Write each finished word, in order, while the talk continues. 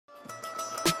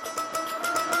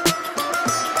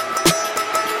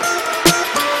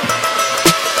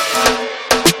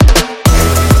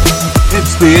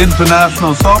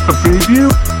International Soccer Preview.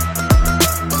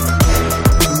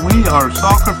 We are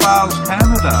Soccerphiles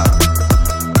Canada.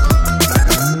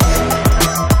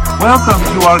 Welcome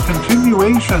to our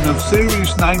continuation of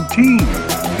Series 19.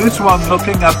 This one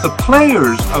looking at the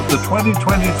players of the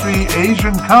 2023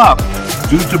 Asian Cup,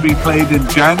 due to be played in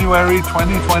January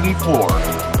 2024.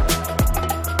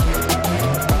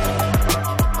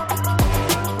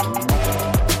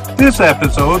 This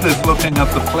episode is looking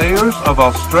at the players of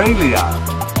Australia.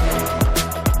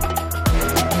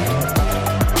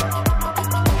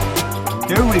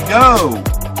 Here we go.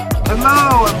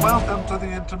 Hello and welcome to the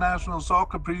International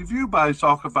Soccer Preview by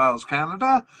Soccerphiles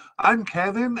Canada. I'm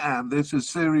Kevin and this is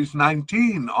Series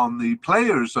 19 on the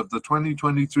players of the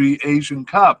 2023 Asian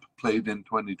Cup played in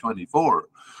 2024.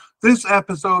 This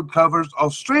episode covers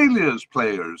Australia's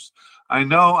players. I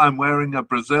know I'm wearing a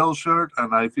Brazil shirt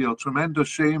and I feel tremendous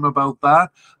shame about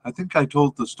that. I think I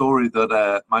told the story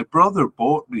that my brother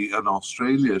bought me an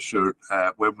Australia shirt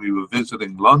when we were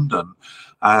visiting London.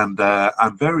 And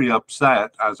I'm very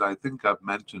upset, as I think I've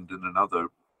mentioned in another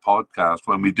podcast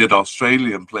when we did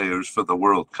Australian players for the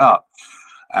World Cup,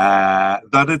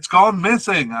 that it's gone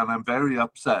missing, and I'm very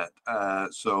upset.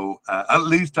 So at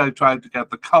least I tried to get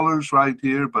the colors right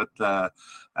here, but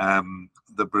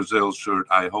the Brazil shirt,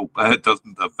 I hope it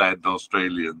doesn't offend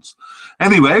Australians.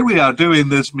 Anyway, we are doing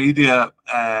this media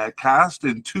cast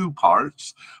in two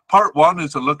parts. Part one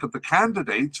is a look at the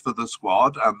candidates for the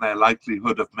squad and their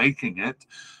likelihood of making it.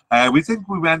 We think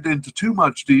we went into too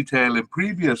much detail in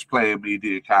previous player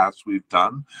media casts we've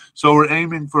done, so we're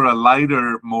aiming for a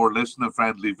lighter, more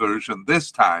listener-friendly version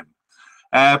this time.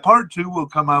 Part two will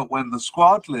come out when the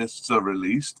squad lists are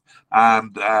released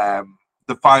and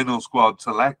the final squad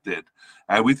selected.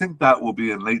 We think that will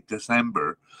be in late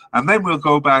December. And then we'll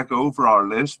go back over our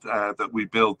list that we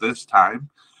built this time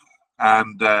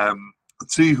and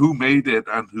see who made it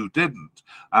and who didn't.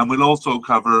 And we'll also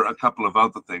cover a couple of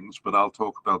other things, but I'll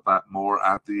talk about that more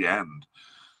at the end.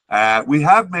 We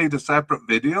have made a separate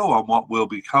video on what we'll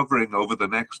be covering over the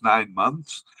next 9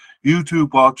 months.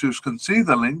 YouTube watchers can see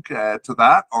the link to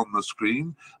that on the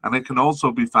screen, and it can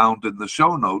also be found in the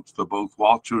show notes for both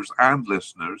watchers and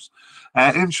listeners.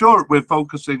 In short, we're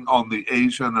focusing on the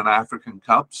Asian and African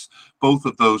Cups, both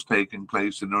of those taking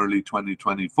place in early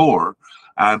 2024.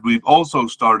 And we've also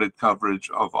started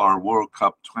coverage of our World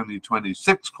Cup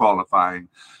 2026 qualifying,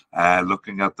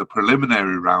 looking at the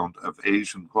preliminary round of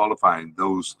Asian qualifying.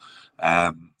 Those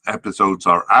episodes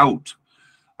are out.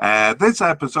 This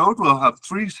episode will have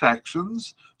 3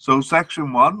 sections. So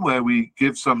section 1, where we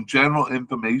give some general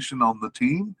information on the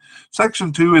team.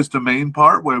 Section 2 is the main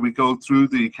part, where we go through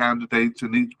the candidates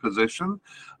in each position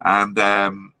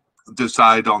and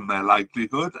decide on their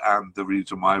likelihood and the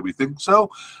reason why we think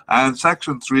so. And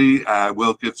section 3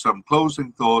 will give some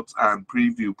closing thoughts and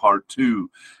preview part 2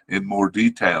 in more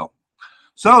detail.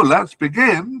 So let's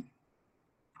begin.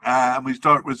 And we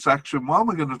start with section 1.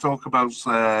 We're going to talk about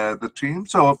the team.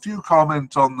 So a few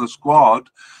comments on the squad.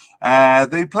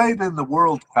 They played in the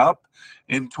World Cup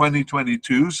in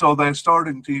 2022, so their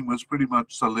starting team was pretty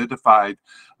much solidified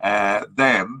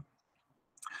then.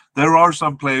 There are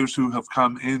some players who have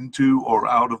come into or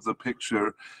out of the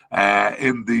picture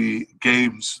in the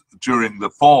games during the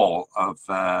fall of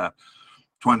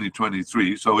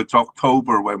 2023. So it's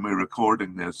October when we're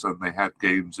recording this, and they had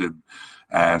games in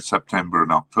September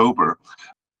and October.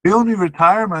 The only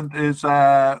retirement is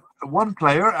one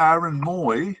player, Aaron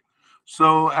Mooy.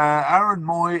 So Aaron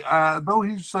Mooy, though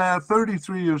he's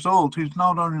 33 years old, he's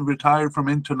not only retired from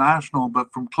international,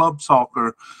 but from club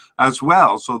soccer as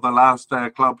well. So the last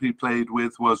club he played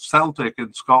with was Celtic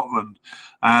in Scotland,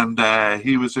 and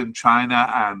he was in China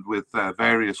and with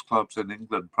various clubs in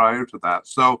England prior to that.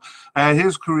 So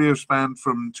his career spanned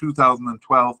from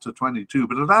 2012 to 22,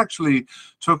 but it actually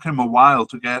took him a while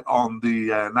to get on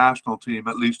the national team,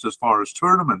 at least as far as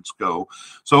tournaments go.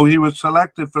 So he was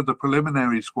selected for the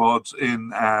preliminary squads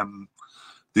in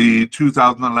the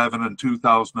 2011 and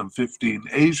 2015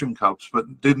 Asian Cups,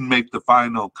 but didn't make the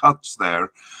final cuts there,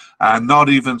 and not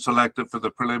even selected for the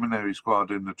preliminary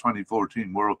squad in the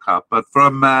 2014 World Cup. But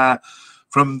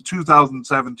from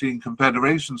 2017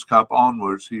 Confederations Cup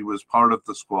onwards, he was part of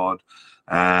the squad.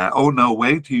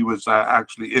 He was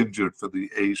actually injured for the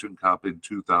Asian Cup in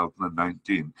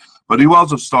 2019. But he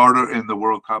was a starter in the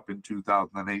World Cup in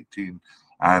 2018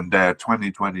 and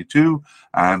 2022,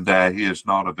 and he is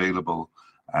not available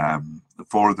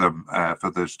for them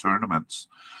for these tournaments.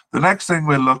 The next thing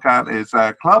we'll look at is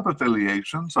club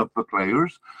affiliations of the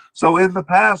players. So in the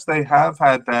past, they have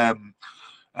had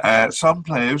some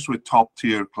players with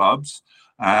top-tier clubs.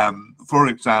 For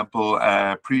example,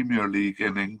 Premier League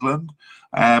in England,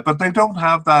 But they don't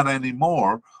have that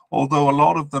anymore, although a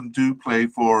lot of them do play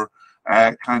for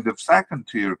kind of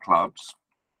second-tier clubs.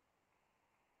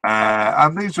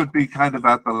 And these would be kind of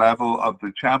at the level of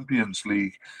the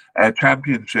Championship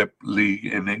League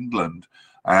in England.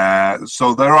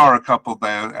 So there are a couple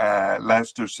there,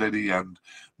 Leicester City and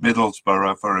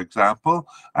Middlesbrough, for example.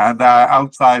 And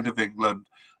outside of England,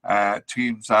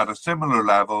 teams at a similar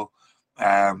level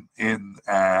in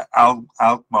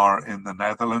Alkmaar in the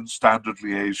Netherlands, Standard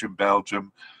Liège in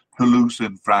Belgium, Toulouse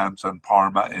in France, and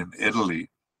Parma in Italy.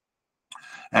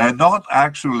 Not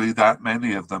actually that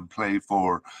many of them play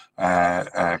for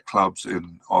clubs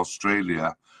in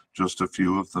Australia, just a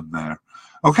few of them there.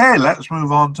 Okay, let's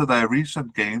move on to their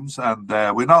recent games, and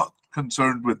we're not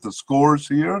concerned with the scores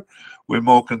here. We're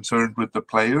more concerned with the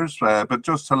players, but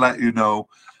just to let you know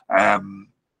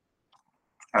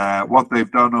what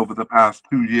they've done over the past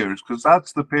 2 years, because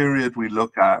that's the period we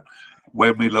look at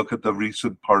when we look at the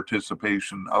recent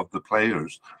participation of the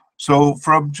players. So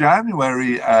from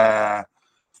January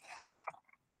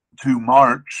to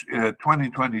March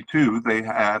 2022, they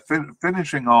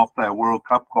finishing off their World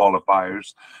Cup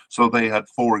qualifiers, so they had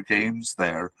 4 games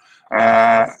there.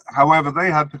 However,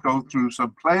 they had to go through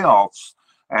some playoffs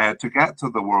to get to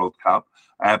the World Cup.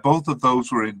 Both of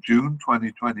those were in June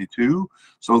 2022.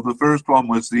 So the first one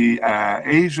was the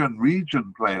Asian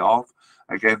region playoff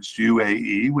against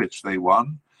UAE, which they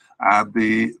won. And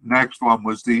the next one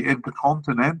was the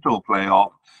Intercontinental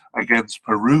playoff against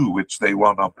Peru, which they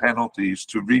won on penalties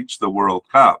to reach the World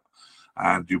Cup.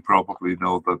 And you probably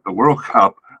know that the World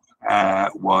Cup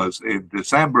was in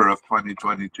December of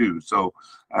 2022. So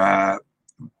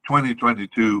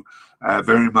 2022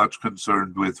 very much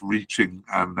concerned with reaching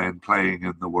and then playing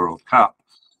in the World Cup.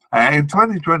 In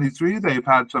 2023, they've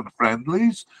had some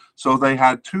friendlies. So they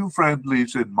had 2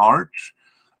 friendlies in March.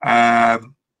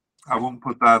 I won't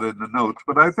put that in the notes,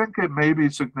 but I think it may be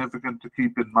significant to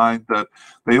keep in mind that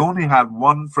they only had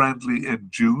 1 friendly in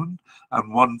June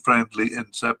and 1 friendly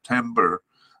in September,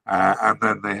 and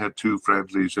then they had 2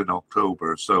 friendlies in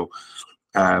October. So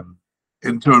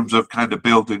in terms of kind of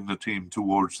building the team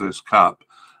towards this cup,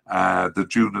 the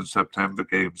June and September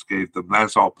games gave them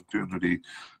less opportunity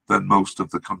than most of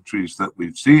the countries that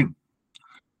we've seen.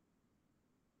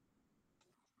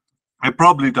 It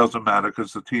probably doesn't matter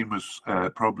because the team is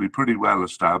probably pretty well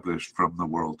established from the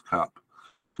World Cup.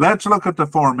 Let's look at the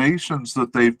formations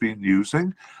that they've been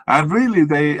using. And really,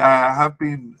 they have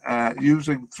been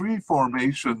using 3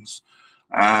 formations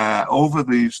over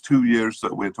these 2 years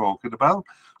that we're talking about.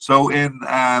 So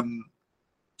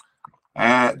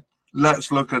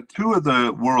let's look at 2 of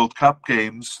the World Cup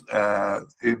games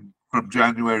from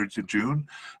January to June.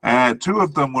 2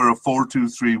 of them were a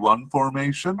 4-2-3-1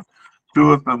 formation.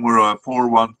 2 of them were a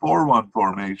 4-1-4-1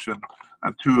 formation,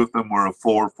 and 2 of them were a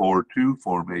 4-4-2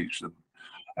 formation.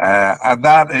 And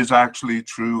that is actually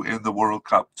true in the World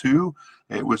Cup too.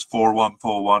 It was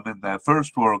 4-1-4-1 in their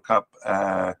first World Cup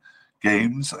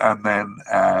games, and then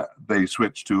they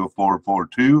switched to a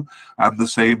 4-4-2, and the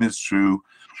same is true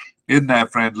in their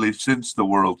friendlies since the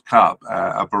World Cup,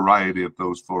 a variety of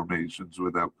those formations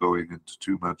without going into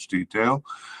too much detail.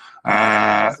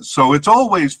 So it's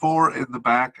always 4 in the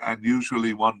back and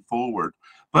usually 1 forward.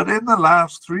 But in the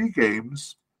last 3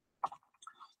 games,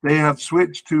 they have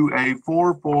switched to a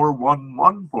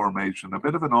 4-4-1-1 formation, a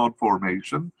bit of an odd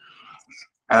formation.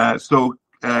 So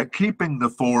keeping the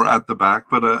 4 at the back,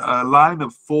 but a line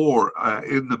of 4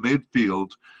 in the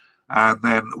midfield, and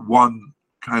then 1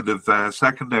 kind of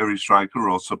secondary striker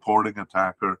or supporting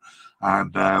attacker,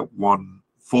 and 1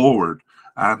 forward.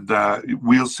 And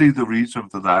we'll see the reason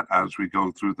for that as we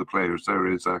go through the players.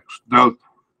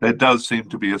 There does seem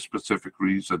to be a specific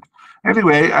reason.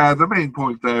 Anyway, the main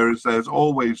point there is there's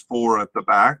always 4 at the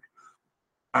back,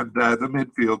 and the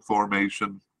midfield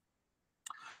formation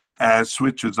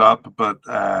switches up, but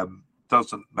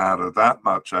doesn't matter that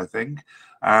much, I think.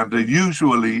 And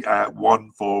usually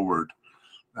 1 forward,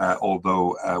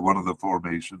 although one of the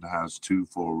formation has 2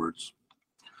 forwards.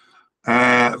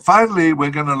 Finally, we're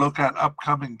going to look at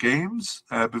upcoming games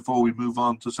before we move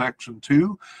on to section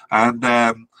 2. And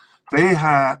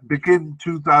they begin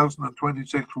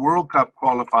 2026 World Cup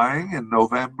qualifying in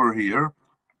November here.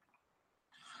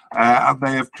 And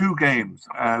they have 2 games.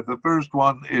 The first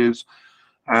one is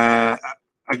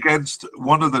against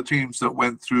one of the teams that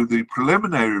went through the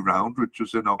preliminary round, which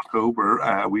was in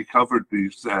October. We covered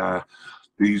these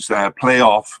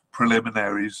playoff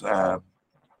preliminaries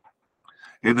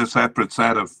in a separate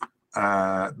set of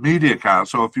MediaCast.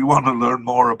 So if you want to learn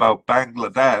more about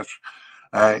Bangladesh,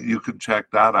 you can check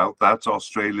that out. That's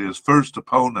Australia's first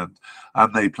opponent,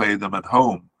 and they play them at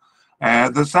home.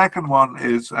 The second one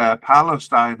is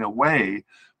Palestine away,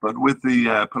 but with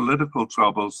the political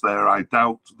troubles there, I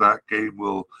doubt that game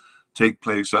will take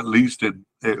place, at least it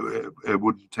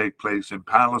wouldn't take place in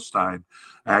Palestine.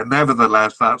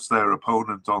 Nevertheless, that's their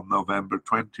opponent on November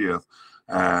 20th,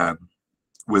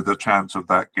 with a chance of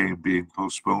that game being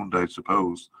postponed, I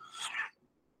suppose.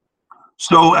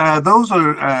 So those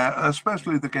are,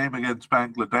 especially the game against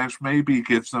Bangladesh, maybe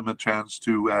gives them a chance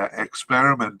to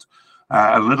experiment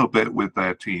a little bit with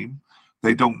their team.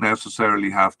 They don't necessarily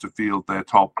have to field their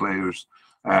top players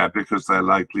because they're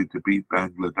likely to beat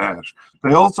Bangladesh.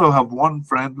 They also have one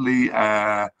friendly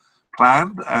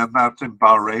planned, and that's in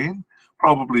Bahrain,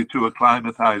 probably to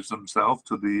acclimatize themselves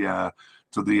to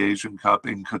the Asian Cup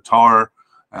in Qatar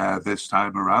this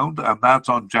time around, and that's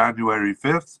on January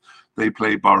 5th. They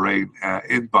play Bahrain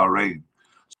in Bahrain.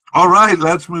 All right,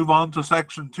 let's move on to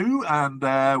section 2,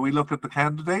 and we look at the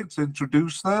candidates,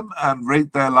 introduce them, and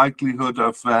rate their likelihood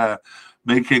of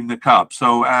making the cup.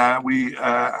 So we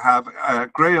have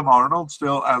Graham Arnold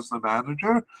still as the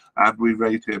manager, and we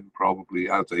rate him probably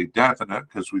as a definite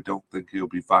because we don't think he'll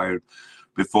be fired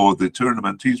before the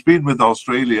tournament. He's been with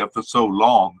Australia for so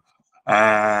long.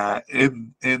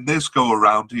 In this go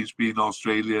around, he's been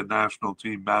Australian national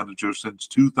team manager since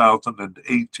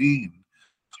 2018,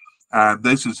 and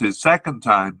this is his second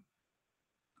time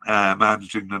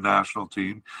managing the national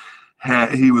team.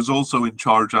 He was also in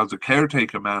charge as a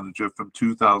caretaker manager from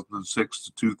 2006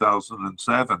 to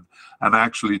 2007, and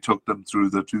actually took them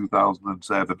through the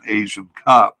 2007 Asian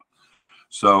Cup.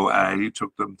 So he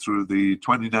took them through the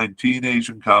 2019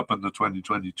 Asian Cup and the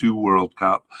 2022 World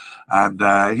Cup. And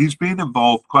he's been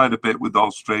involved quite a bit with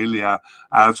Australia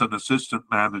as an assistant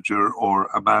manager or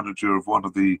a manager of one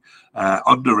of the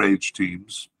underage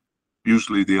teams,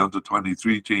 usually the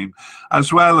under-23 team,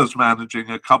 as well as managing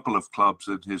a couple of clubs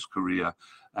in his career,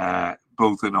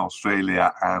 both in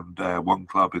Australia and one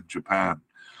club in Japan.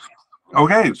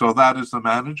 Okay, so that is the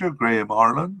manager, Graham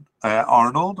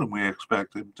Arnold, and we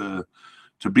expect him to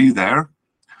be there.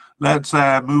 Let's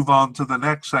move on to the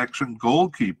next section,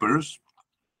 goalkeepers.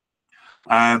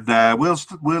 And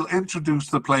we'll introduce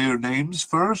the player names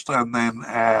first, and then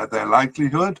their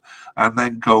likelihood, and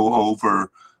then go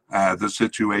over the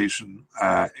situation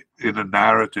in a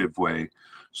narrative way.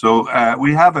 So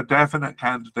we have a definite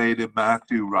candidate in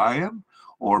Matthew Ryan,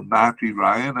 or Matty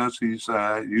Ryan as he's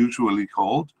usually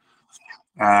called.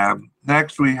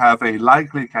 Next we have a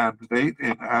likely candidate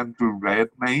in Andrew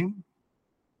Redmayne,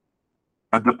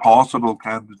 and a possible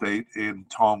candidate in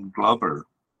Tom Glover.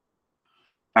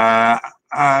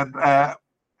 And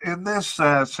in this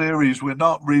series, we're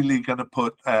not really going to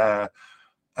put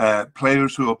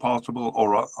players who are possible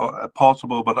or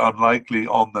possible but unlikely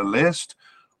on the list,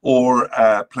 or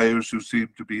players who seem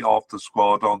to be off the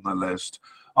squad on the list,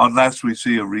 unless we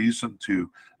see a reason to.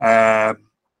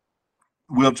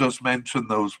 We'll just mention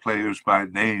those players by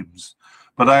names.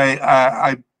 But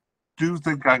I do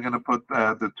think I'm going to put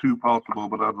the two possible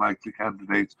but unlikely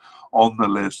candidates on the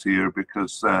list here,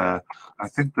 because I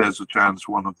think there's a chance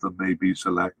one of them may be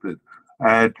selected.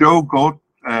 Joe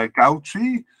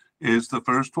Gauci is the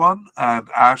first one, and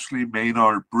Ashley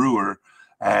Maynard Brewer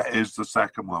is the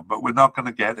second one, but we're not going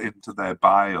to get into their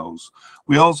bios.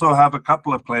 We also have a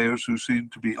couple of players who seem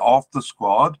to be off the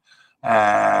squad,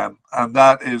 and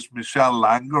that is Michel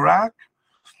Langerak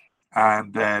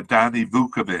and Danny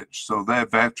Vukovic. So they're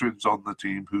veterans on the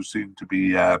team who seem to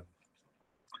be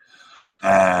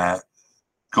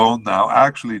gone now.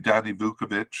 Actually, Danny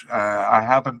Vukovic, I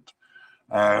haven't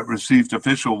received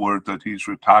official word that he's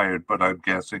retired, but I'm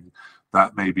guessing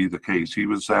that may be the case. He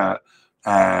was a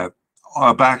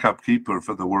backup keeper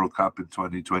for the World Cup in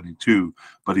 2022,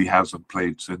 but he hasn't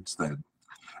played since then.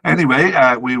 Anyway,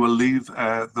 we will leave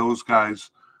those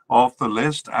guys off the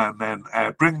list and then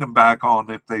bring them back on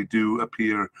if they do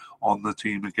appear on the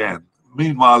team again.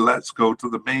 Meanwhile, let's go to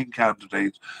the main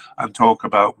candidate and talk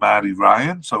about Matty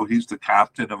Ryan. So he's the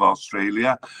captain of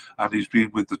Australia, and he's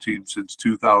been with the team since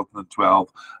 2012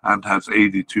 and has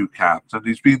 82 caps. And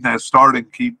he's been their starting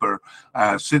keeper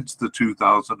since the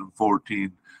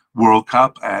 2014 World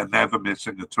Cup, never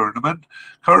missing a tournament.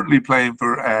 Currently playing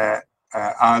for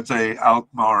AZ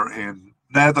Alkmaar in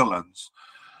Netherlands,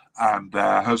 and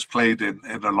has played in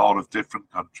a lot of different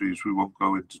countries. We won't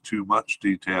go into too much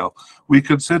detail. We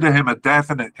consider him a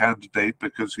definite candidate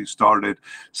because he started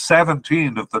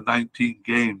 17 of the 19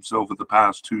 games over the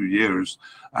past 2 years,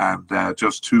 and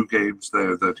just 2 games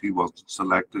there that he wasn't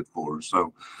selected for.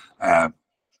 So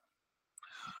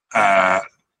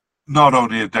not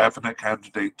only a definite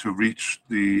candidate to reach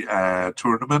the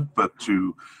tournament, but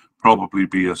to probably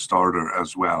be a starter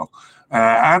as well.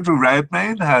 Andrew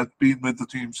Redmayne has been with the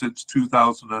team since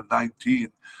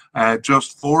 2019.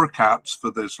 Just 4 caps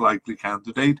for this likely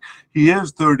candidate. He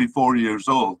is 34 years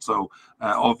old, so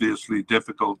obviously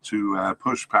difficult to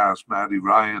push past Matty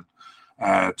Ryan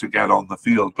to get on the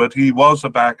field. But he was a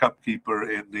backup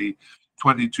keeper in the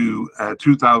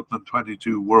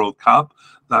 2022 World Cup.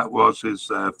 That was his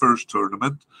first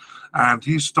tournament. And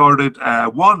he started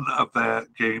one of the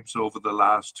games over the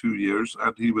last 2 years,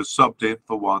 and he was subbed in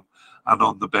for one and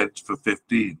on the bench for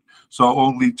 15. So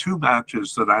only 2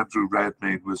 matches that Andrew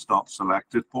Redmayne was not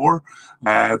selected for.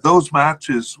 Those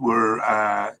matches were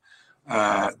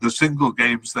the single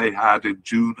games they had in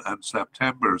June and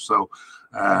September. So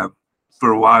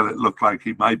for a while it looked like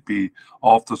he might be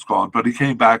off the squad, but he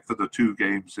came back for the 2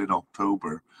 games in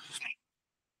October.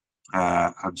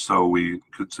 And so we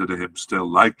consider him still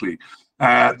likely.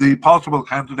 The possible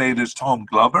candidate is Tom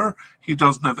Glover. He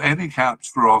doesn't have any caps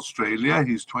for Australia.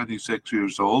 He's 26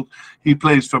 years old. He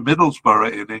plays for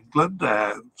Middlesbrough in England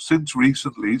since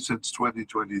recently, since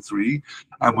 2023,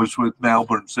 and was with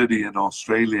Melbourne City in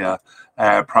Australia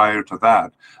prior to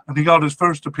that. And he got his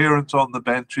first appearance on the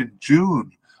bench in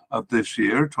June of this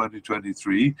year,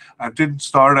 2023, and didn't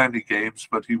start any games,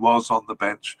 but he was on the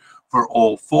bench for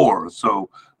all 4. So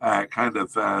kind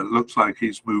of looks like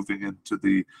he's moving into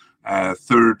the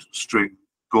 3rd string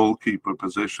goalkeeper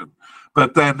position.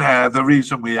 But then the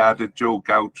reason we added Joe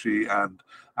Gauci and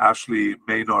Ashley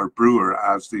Maynard Brewer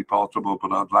as the possible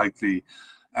but unlikely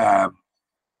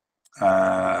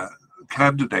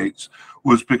candidates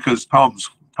was because Tom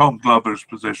Glover's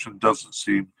position doesn't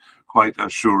seem quite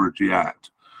assured yet.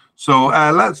 So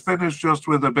let's finish just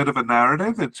with a bit of a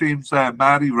narrative. It seems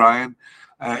Matty Ryan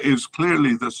is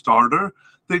clearly the starter.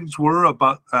 Things were a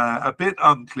bit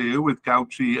unclear with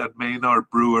Gauci and Maynard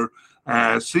Brewer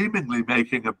seemingly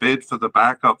making a bid for the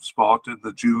backup spot in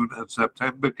the June and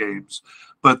September games.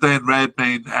 But then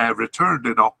Redmayne returned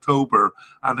in October,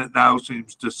 and it now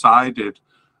seems decided.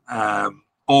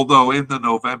 Although in the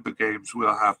November games,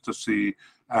 we'll have to see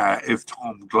if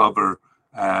Tom Glover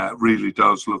really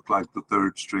does look like the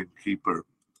 3rd string keeper.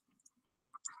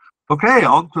 Okay,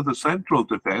 on to the central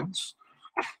defense.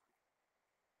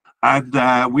 And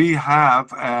we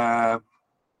have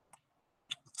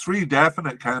 3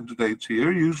 definite candidates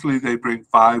here. Usually they bring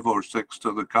 5 or 6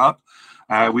 to the cup.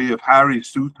 We have Harry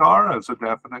Souttar as a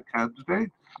definite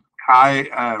candidate, Kai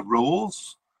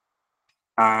Rolls,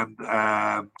 and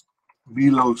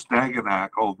Milos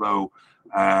Degenac, although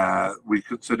we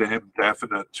consider him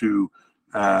definite to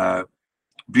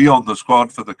be on the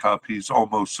squad for the cup. He's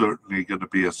almost certainly going to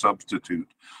be a substitute.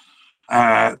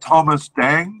 Thomas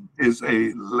Deng is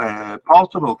a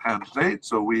possible candidate,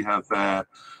 so we have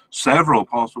several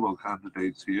possible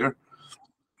candidates here.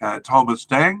 Thomas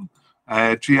Deng,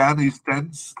 Gianni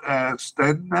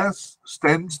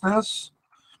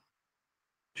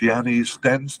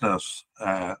Stensness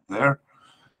there,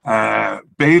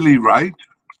 Bailey Wright,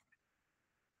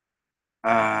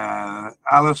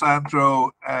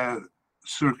 Alessandro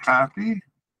Circati,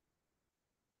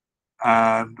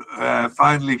 and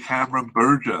finally Cameron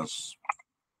Burgess.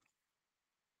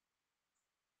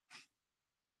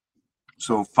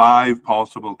 So 5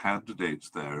 possible candidates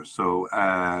there. So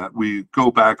we go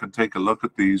back and take a look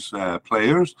at these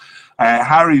players.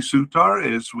 Harry Souttar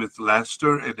is with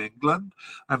Leicester in England,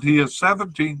 and he has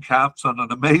 17 caps and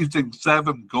an amazing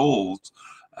 7 goals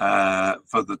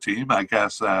for the team. I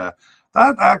guess that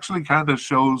actually kind of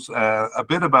shows a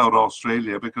bit about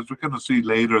Australia, because we're going to see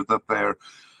later that they're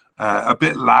a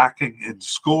bit lacking in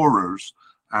scorers.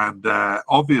 And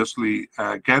obviously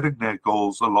getting their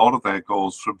goals, a lot of their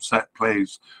goals from set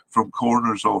plays, from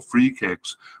corners or free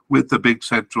kicks, with the big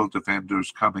central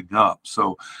defenders coming up.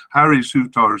 So Harry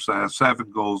Souttar's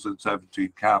 7 goals and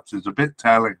 17 caps is a bit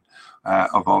telling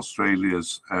of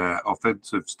Australia's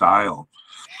offensive style.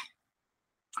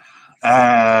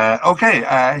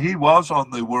 He was on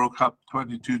the World Cup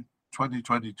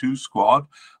 2022 squad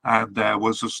and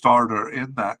was a starter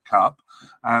in that cup.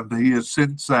 And he has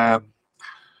since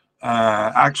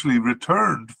actually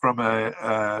returned from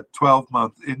a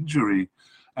 12-month injury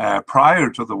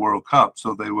prior to the World Cup.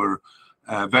 So they were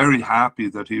very happy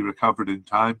that he recovered in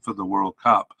time for the World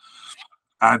Cup.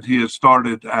 And he has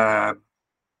started 9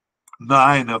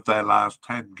 of their last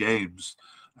 10 games,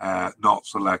 not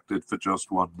selected for just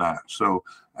 1 match. So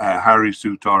Harry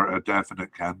Souttar, a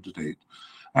definite candidate.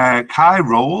 Kai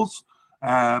Rolls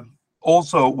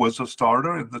also was a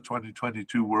starter in the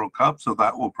 2022 World Cup, so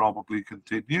that will probably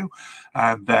continue.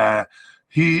 And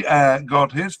he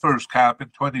got his first cap in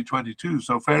 2022,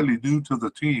 so fairly new to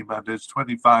the team, and is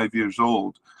 25 years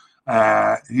old.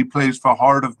 He plays for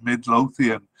Heart of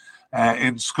Midlothian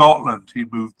in Scotland. He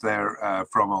moved there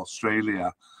from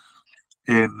Australia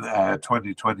in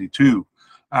 2022.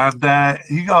 And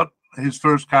he got his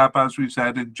first cap, as we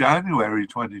said, in January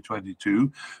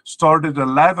 2022, started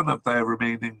 11 of their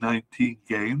remaining 19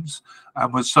 games,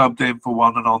 and was subbed in for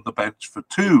one and on the bench for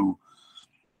two.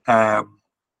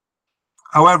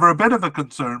 However, a bit of a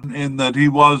concern in that he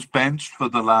was benched for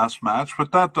the last match,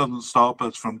 but that doesn't stop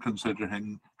us from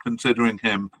considering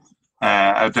him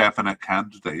a definite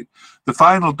candidate. The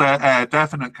final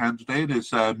definite candidate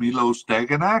is Milos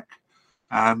Degenek,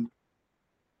 and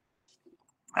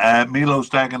Milos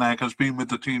Degenek has been with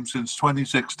the team since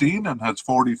 2016 and has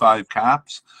 45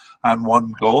 caps and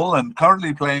 1 goal, and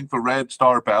currently playing for Red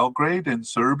Star Belgrade in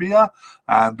Serbia.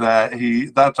 And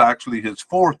that's actually his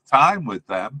 4th time with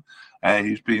them.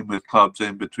 He's been with clubs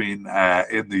in between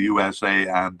in the USA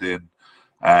and in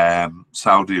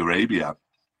Saudi Arabia.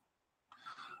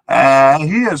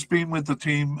 He has been with the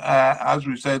team, as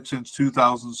we said, since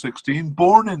 2016,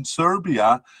 born in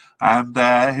Serbia, and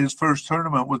his first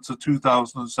tournament was the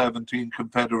 2017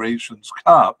 Confederations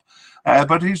Cup.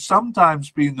 But he's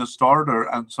sometimes been a starter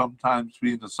and sometimes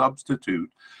been a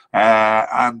substitute,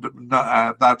 and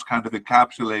that's kind of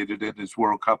encapsulated in his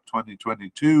World Cup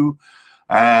 2022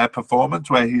 performance,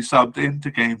 where he subbed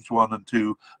into games 1 and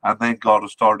 2 and then got a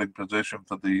starting position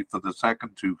for the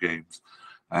second 2 games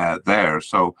there.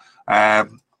 So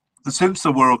since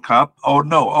the World Cup,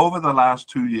 over the last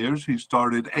 2 years, he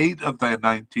started 8 of their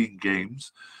 19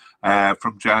 games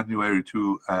from January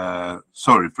to over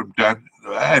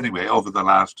the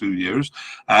last 2 years,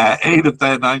 8 of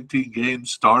their 19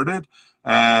 games started,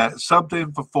 subbed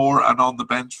in for 4 and on the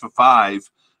bench for 5.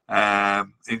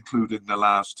 Including the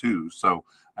last 2, so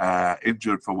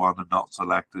injured for 1 and not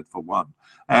selected for 1.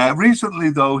 Recently,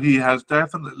 though, he has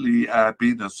definitely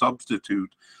been a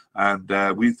substitute, and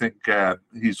we think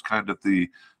he's kind of the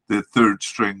 3rd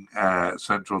string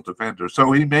central defender.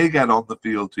 So he may get on the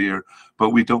field here, but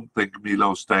we don't think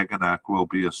Milos Degenek will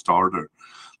be a starter.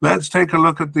 Let's take a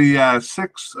look at the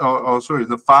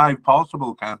the 5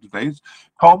 possible candidates.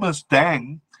 Thomas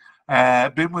Deng.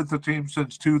 Been with the team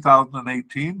since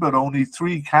 2018, but only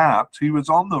 3 caps. He was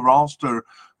on the roster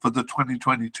for the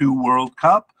 2022 World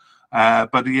Cup,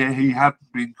 but he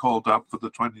hadn't been called up for the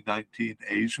 2019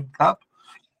 Asian Cup.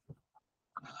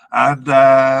 And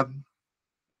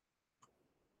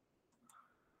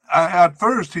at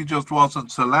first he just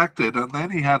wasn't selected, and then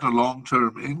he had a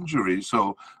long-term injury,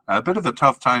 so a bit of a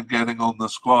tough time getting on the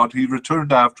squad. He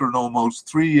returned after an almost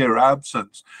 3-year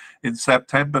absence in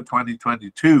September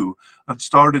 2022 and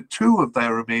started 2 of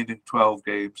their remaining 12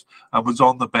 games and was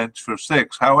on the bench for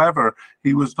 6. However,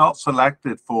 he was not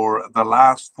selected for the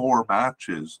last 4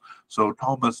 matches, so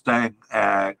Thomas Deng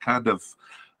kind of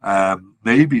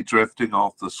maybe drifting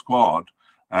off the squad.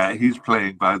 He's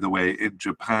playing, by the way, in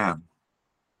Japan.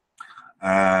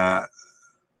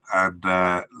 And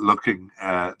looking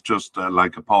just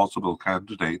like a possible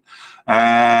candidate.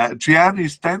 Gianni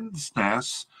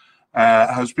Stensnes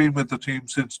has been with the team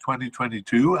since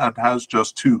 2022 and has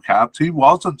just 2 caps. He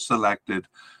wasn't selected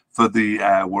for the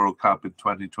World Cup in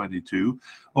 2022.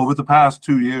 Over the past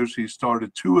 2 years, he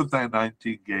started 2 of their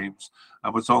 19 games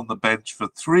and was on the bench for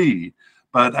 3.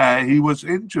 But he was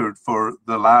injured for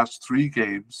the last 3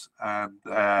 games and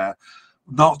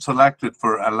not selected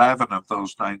for 11 of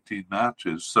those 19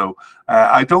 matches. So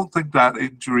I don't think that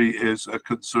injury is a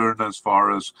concern as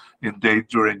far as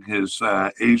endangering his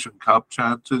Asian Cup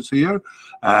chances here.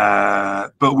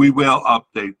 But we will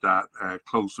update that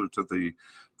closer to the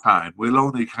time. We'll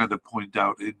only kind of point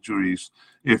out injuries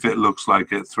if it looks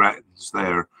like it threatens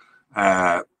their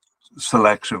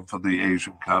selection for the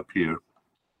Asian Cup here.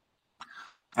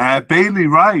 Bailey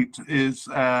Wright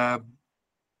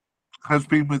has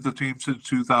been with the team since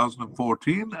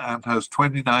 2014 and has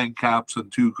 29 caps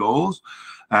and 2 goals.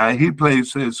 He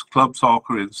plays his club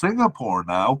soccer in Singapore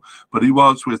now, but he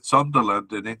was with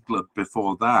Sunderland in England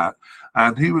before that.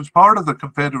 And he was part of the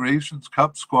Confederations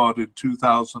Cup squad in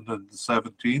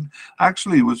 2017.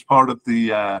 Actually, he was part of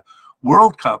the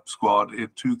World Cup squad in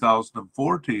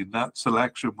 2014. That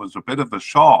selection was a bit of a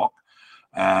shock,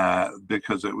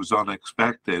 because it was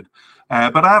unexpected.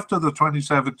 But after the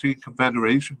 2017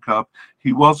 Confederation Cup,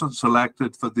 he wasn't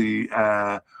selected for the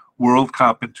World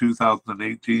Cup in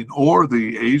 2018 or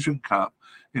the Asian Cup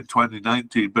in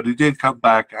 2019, but he did come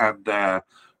back and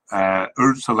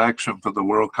earn selection for the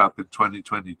World Cup in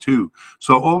 2022.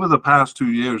 So over the past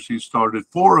 2 years, he started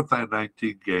 4 of their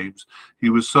 19 games. He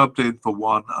was subbed in for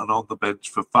 1 and on the bench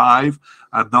for 5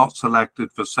 and not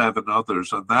selected for 7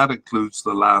 others. And that includes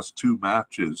the last 2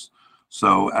 matches.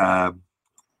 So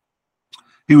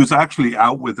he was actually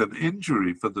out with an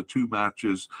injury for the 2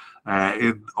 matches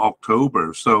in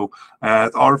October. So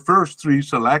our first 3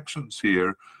 selections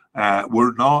here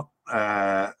were not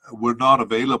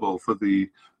available for the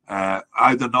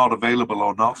either not available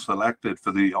or not selected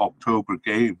for the October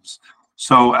games.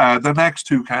 So the next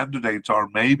 2 candidates are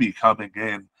maybe coming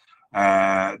in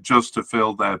just to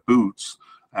fill their boots.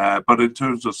 But in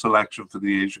terms of selection for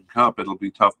the Asian Cup, it'll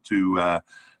be tough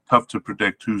to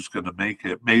predict who's going to make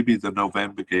it. Maybe the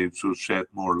November games will shed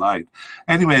more light.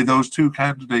 Anyway, those 2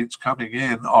 candidates coming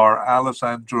in are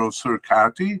Alessandro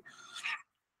Cercati.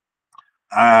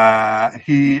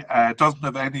 He doesn't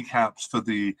have any caps for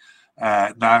the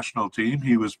national team.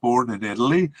 He was born in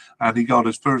Italy, and he got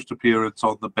his first appearance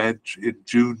on the bench in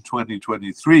June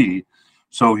 2023.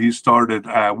 So he started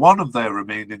 1 of their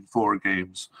remaining 4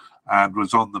 games and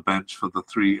was on the bench for the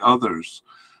 3 others.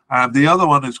 And the other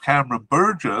one is Cameron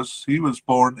Burgess. He was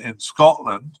born in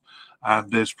Scotland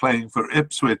and is playing for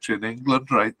Ipswich in England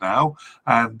right now.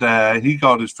 And he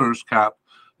got his first cap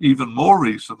even more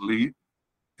recently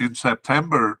in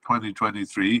September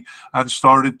 2023 and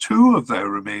started 2 of their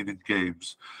remaining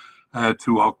games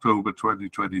to October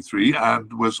 2023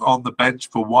 and was on the bench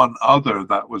for 1 other.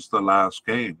 That was the last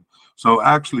game. So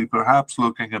actually perhaps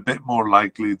looking a bit more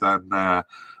likely than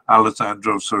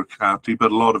Alessandro Cercati,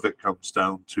 but a lot of it comes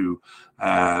down to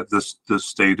the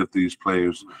state of these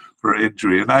players for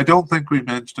injury. And I don't think we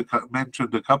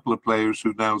mentioned a couple of players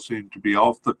who now seem to be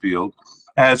off the field.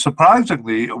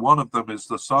 Surprisingly, one of them is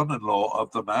the son-in-law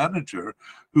of the manager,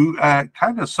 who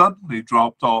kind of suddenly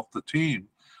dropped off the team.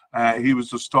 He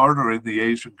was a starter in the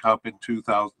Asian Cup in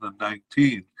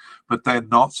 2019, but then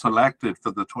not selected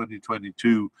for the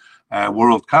 2022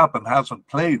 World Cup and hasn't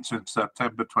played since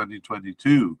September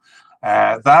 2022.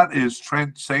 That is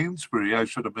Trent Sainsbury. I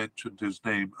should have mentioned his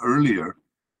name earlier.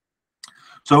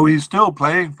 So he's still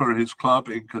playing for his club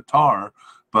in Qatar,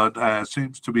 but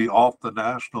seems to be off the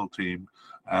national team.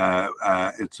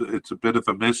 It's a bit of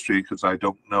a mystery because I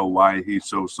don't know why he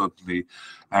so suddenly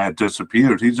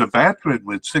disappeared. He's a veteran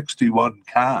with 61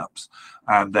 caps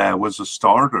and was a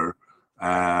starter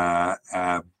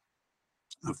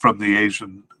from the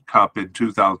Asian Cup in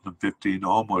 2015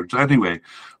 onwards. Anyway,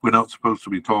 we're not supposed to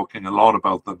be talking a lot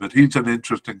about them, but he's an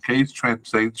interesting case, Trent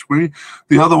Sainsbury.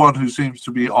 The other one who seems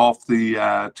to be off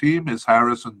the team is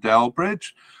Harrison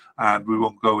Delbridge, and we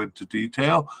won't go into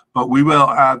detail, but we will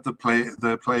add the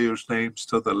players' names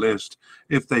to the list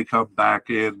if they come back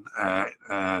in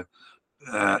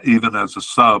even as a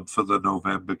sub for the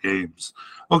November games.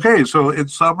 Okay, so in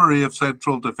summary of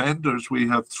central defenders, we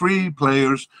have 3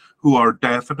 players who are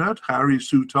definite: Harry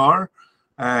Souttar,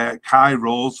 Kai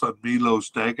Rolls, and Milos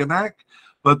Degenek.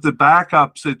 But the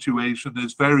backup situation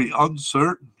is very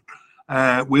uncertain,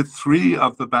 with 3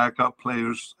 of the backup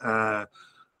players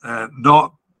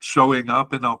not showing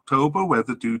up in October,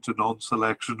 whether due to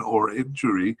non-selection or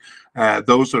injury.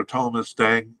 Those are Thomas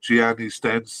Deng, Gianni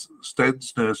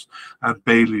Stensnes, and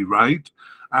Bailey Wright.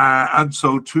 And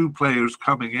so 2 players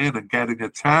coming in and getting a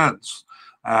chance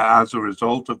as a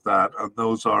result of that, and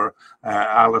those are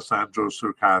Alessandro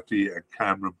Cercati and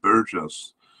Cameron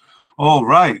Burgess. All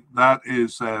right, that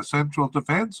is central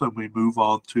defence, and we move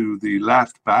on to the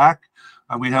left back,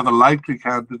 and we have a likely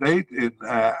candidate in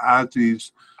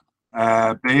Aziz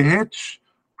Behich,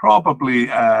 probably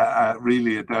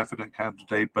really a definite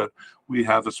candidate, but we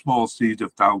have a small seed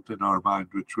of doubt in our mind,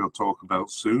 which we'll talk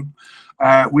about soon.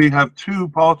 We have 2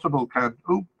 possible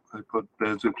candidates. I put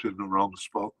Bezic in the wrong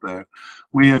spot there.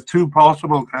 We have 2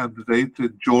 possible candidates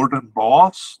in Jordan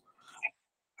Boss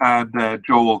and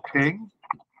Joel King.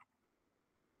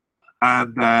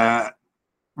 And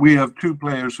we have 2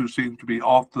 players who seem to be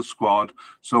off the squad,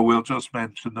 so we'll just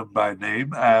mention them by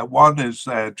name. One is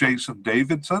Jason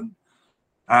Davidson,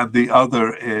 and the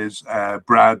other is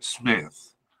Brad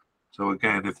Smith. So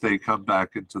again, if they come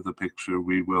back into the picture,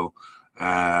 we will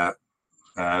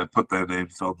put their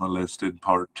names on the list in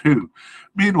part 2.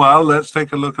 Meanwhile, let's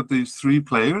take a look at these 3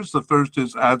 players. The first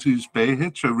is Aziz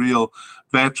Behich, a real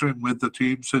veteran with the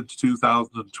team since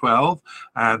 2012,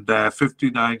 and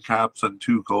 59 caps and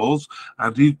 2 goals.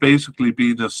 And he's basically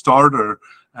been a starter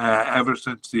ever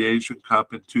since the Asian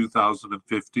Cup in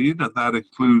 2015, and that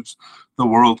includes the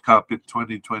World Cup in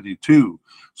 2022.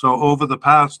 So over the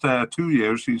past 2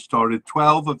 years, he started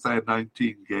 12 of their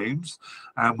 19 games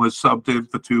and was subbed in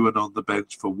for 2 and on the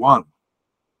bench for 1.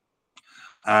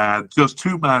 Just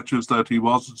 2 matches that he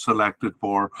wasn't selected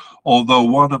for, although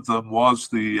one of them was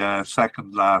the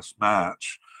second last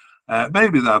match.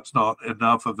 Maybe that's not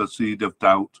enough of a seed of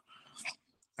doubt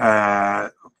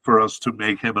for us to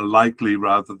make him a likely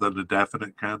rather than a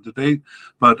definite candidate.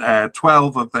 But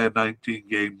 12 of their 19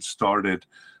 games started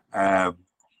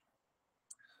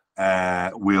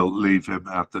will leave him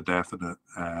at the definite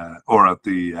or at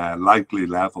the likely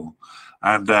level.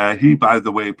 And he, by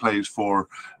the way, plays for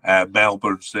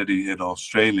Melbourne City in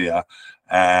Australia,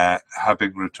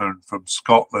 having returned from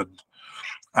Scotland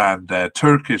and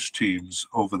Turkish teams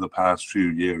over the past few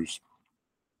years.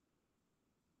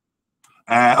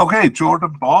 Okay,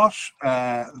 Jordan Boss.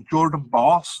 Jordan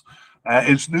Boss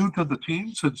is new to the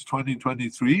team since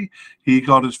 2023. He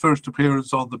got his first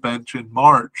appearance on the bench in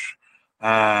March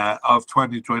of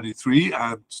 2023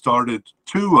 and started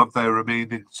 2 of their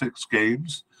remaining 6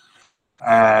 games,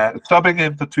 subbing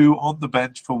in for 2, on the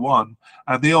bench for 1,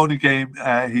 and the only game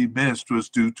he missed was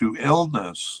due to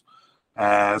illness.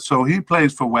 So he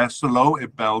plays for Westerlo in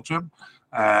Belgium,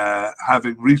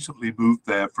 having recently moved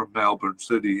there from Melbourne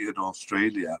City in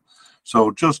Australia.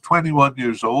 So just 21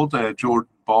 years old,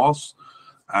 Jordan Boss,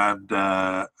 and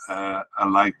a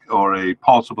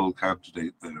possible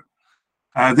candidate there.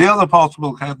 The other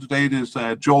possible candidate is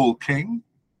Joel King,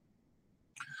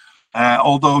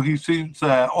 although he seems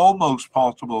almost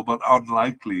possible but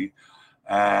unlikely.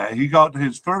 He got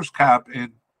his first cap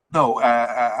in,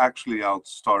 actually I'll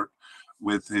start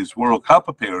with his World Cup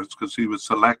appearance, because he was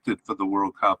selected for the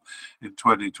World Cup in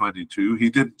 2022.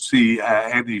 He didn't see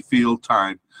any field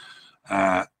time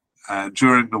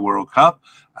during the World Cup,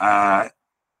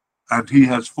 and he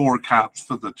has 4 caps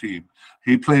for the team.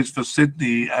 He plays for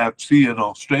Sydney FC in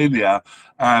Australia,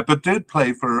 but did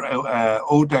play for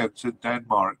Odense in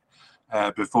Denmark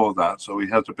before that, so he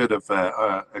has a bit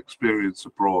of experience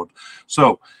abroad.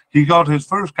 So he got his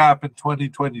first cap in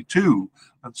 2022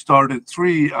 and started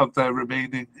 3 of their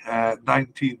remaining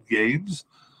 19 games,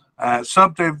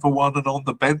 subbed in for 1 and on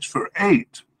the bench for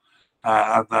 8,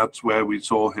 and that's where we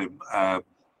saw him.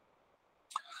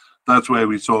 That's where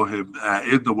we saw him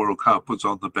in the World Cup, was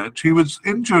on the bench. He was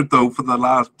injured, though, for the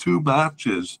last 2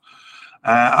 matches.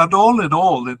 And all in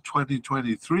all, in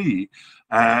 2023,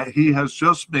 he has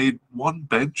just made 1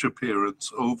 bench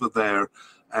appearance over their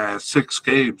 6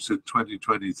 games in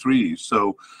 2023.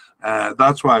 So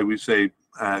that's why we say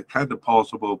kind of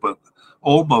possible, but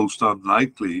almost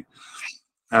unlikely.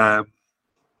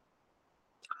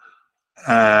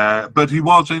 But he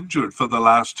was injured for the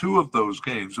last 2 of those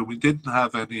games, and we didn't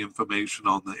have any information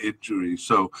on the injury.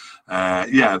 So,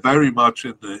 yeah, very much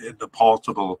in the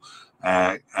possible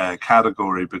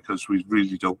category, because we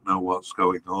really don't know what's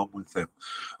going on with him.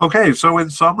 Okay, so in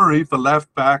summary, for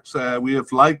left backs, we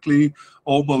have likely,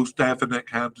 almost definite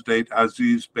candidate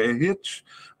Aziz Behich,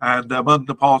 and among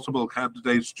the possible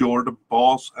candidates, Jordan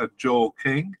Boss and Joel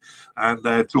King, and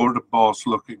Jordan Boss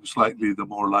looking slightly the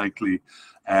more likely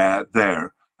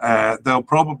there. They'll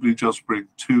probably just bring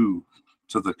 2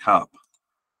 to the Cup.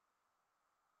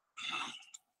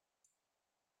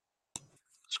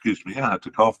 Excuse me, I had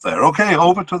to cough there. Okay,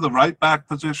 over to the right back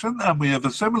position, and we have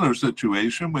a similar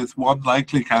situation with 1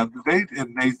 likely candidate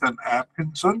in Nathan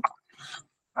Atkinson,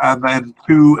 and then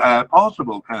 2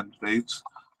 possible candidates.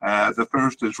 The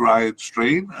first is Ryan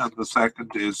Strain, and the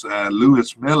second is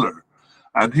Lewis Miller.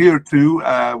 And here too,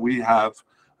 we have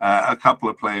a couple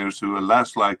of players who are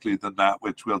less likely than that,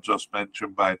 which we'll just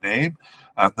mention by name.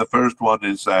 And the first one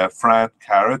is Fran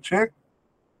Karacic.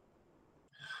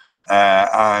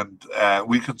 And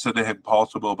we consider him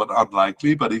possible but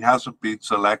unlikely, but he hasn't been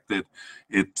selected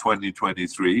in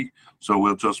 2023, so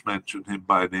we'll just mention him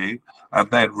by name. And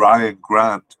then Ryan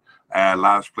Grant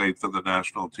last played for the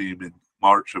national team in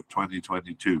March of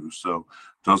 2022, so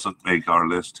doesn't make our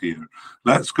list here.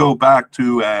 Let's go back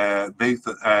to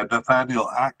Nathaniel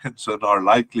Atkinson, our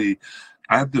likely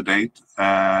candidate.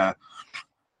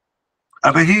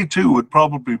 And he too would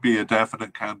probably be a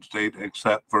definite candidate,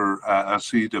 except for a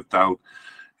seed of doubt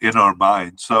in our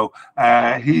minds. So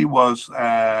he's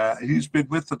been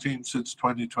with the team since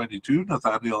 2022,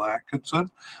 Nathaniel Atkinson,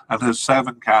 and has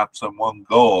 7 caps and 1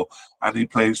 goal. And he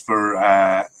plays for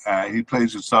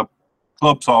his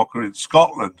club soccer in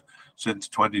Scotland since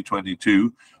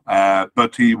 2022.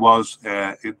 But he was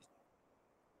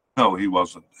he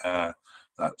wasn't.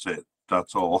 That's it.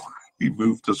 That's all. He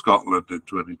moved to Scotland in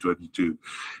 2022.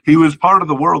 He was part of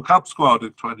the World Cup squad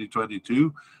in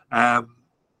 2022.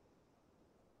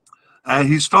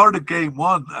 He started game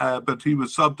 1, but he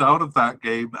was subbed out of that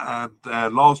game and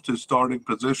lost his starting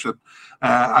position.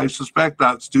 I suspect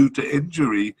that's due to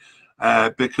injury,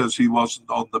 because he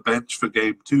wasn't on the bench for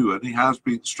game 2, and he has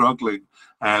been struggling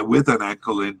with an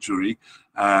ankle injury,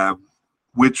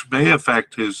 which may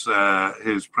affect his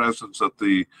presence at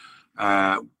the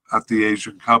at the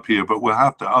Asian Cup here, but we'll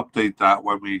have to update that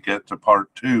when we get to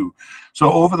part 2.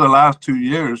 So over the last 2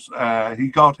 years, he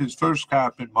got his first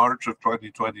cap in March of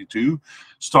 2022,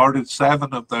 started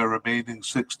 7 of their remaining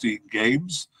 16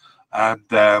 games, and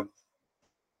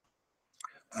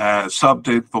subbed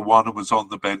in for 1 and was on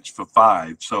the bench for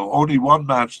 5. So only 1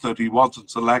 match that he wasn't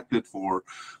selected for,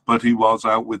 but he was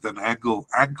out with an ankle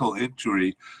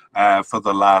injury for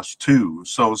the last 2.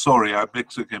 So sorry, I'm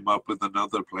mixing him up with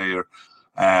another player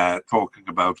talking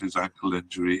about his ankle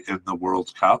injury in the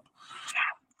World Cup.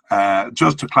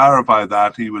 Just to clarify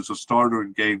that, he was a starter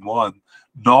in game 1,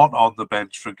 not on the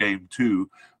bench for game 2,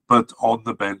 but on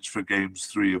the bench for games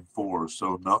 3 and 4.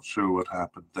 So not sure what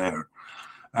happened there.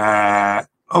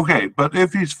 Okay, but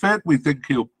if he's fit, we think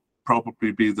he'll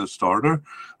probably be the starter.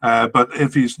 But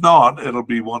if he's not, it'll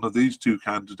be one of these 2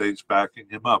 candidates backing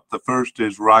him up. The first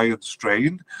is Ryan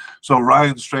Strain. So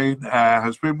Ryan Strain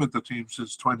has been with the team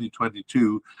since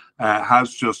 2022,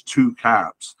 has just 2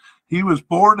 caps. He was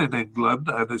born in England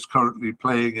and is currently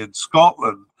playing in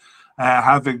Scotland,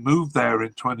 having moved there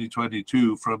in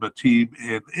 2022 from a team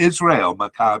in Israel,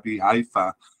 Maccabi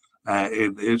Haifa,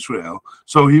 in Israel.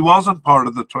 So he wasn't part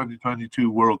of the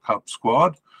 2022 World Cup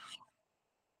squad.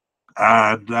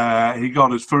 And he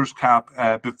got his first cap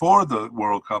before the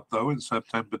World Cup, though, in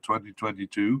September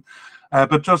 2022,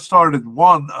 but just started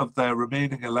 1 of their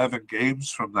remaining 11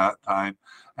 games from that time,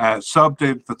 subbed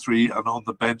in for 3 and on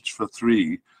the bench for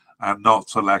 3, and not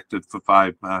selected for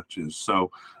 5 matches.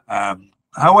 So,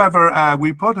 however,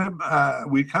 we put him,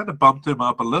 we kind of bumped him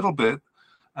up a little bit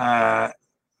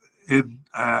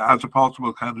as a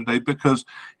possible candidate because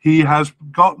he has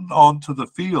gotten onto the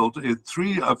field in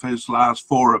 3 of his last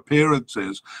 4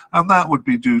 appearances, and that would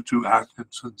be due to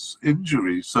Atkinson's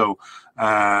injury. So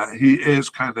he is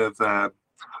kind of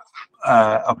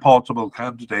a possible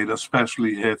candidate,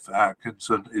 especially if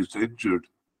Atkinson is injured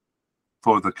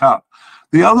for the Cup.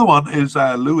 The other one is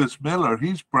Lewis Miller.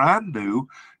 He's brand new.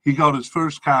 He got his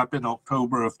first cap in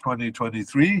October of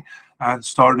 2023 and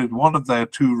started 1 of their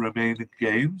 2 remaining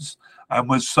games and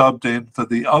was subbed in for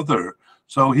the other.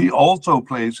 So he also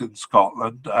plays in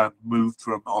Scotland and moved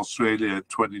from Australia in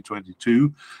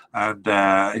 2022.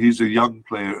 And he's a young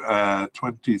player,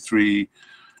 23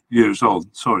 years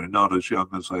old. Sorry, not as young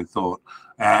as I thought.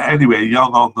 Anyway,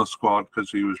 young on the squad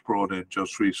because he was brought in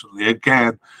just recently.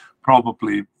 Again,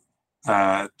 probably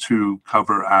to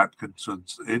cover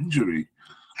Atkinson's injury.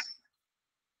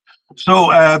 So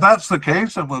that's the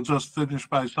case, and we'll just finish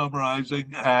by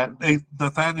summarising.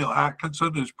 Nathaniel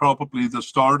Atkinson is probably the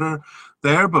starter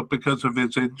there, but because of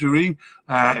his injury,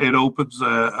 it opens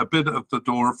a bit of the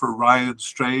door for Ryan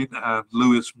Strain and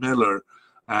Lewis Miller,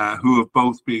 who have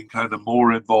both been kind of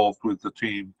more involved with the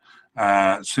team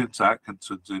since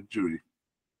Atkinson's injury.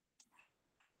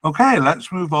 Okay,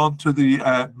 let's move on to the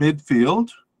midfield.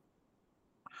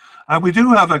 And we do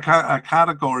have a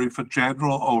category for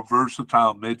general or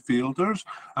versatile midfielders,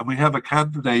 and we have a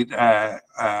candidate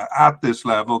at this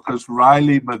level because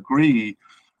Riley McGree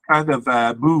kind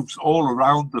of moves all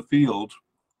around the field.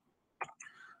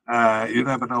 You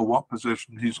never know what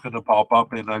position he's going to pop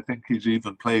up in. I think he's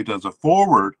even played as a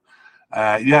forward.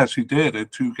 Yes, he did in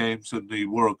 2 games in the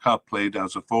World Cup, played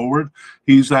as a forward.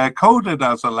 He's coded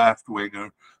as a left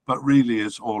winger, but really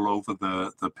is all over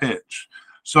the pitch.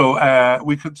 So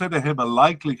we consider him a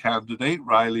likely candidate,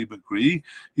 Riley McGree.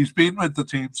 He's been with the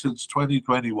team since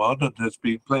 2021 and has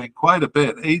been playing quite a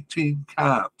bit, 18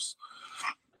 caps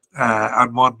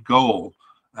and 1 goal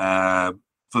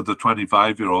for the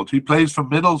 25-year-old. He plays for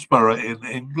Middlesbrough in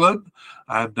England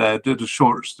and did a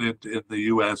short stint in the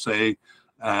USA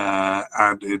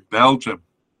and in Belgium.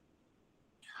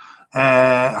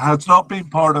 Has not been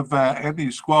part of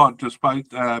any squad despite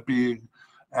being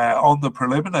on the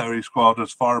preliminary squad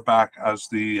as far back as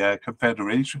the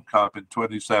Confederation Cup in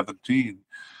 2017.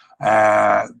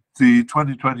 The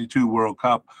 2022 World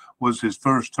Cup was his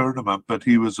first tournament, but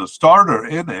he was a starter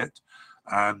in it.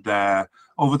 And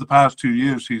over the past 2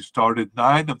 years, he's started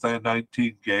 9 of their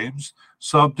 19 games,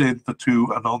 subbed in for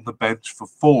 2 and on the bench for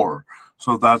 4.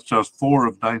 So that's just 4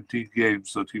 of 19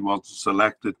 games that he wasn't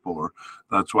selected for.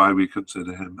 That's why we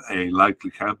consider him a likely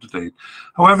candidate.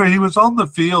 However, he was on the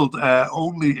field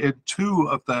only in 2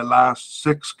 of their last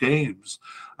 6 games.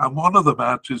 And one of the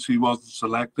matches he wasn't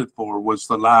selected for was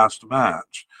the last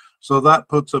match. So that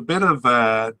puts a bit of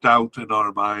doubt in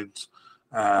our minds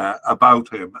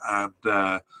about him.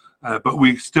 But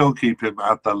we still keep him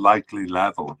at the likely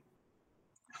level.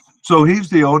 So he's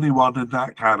the only one in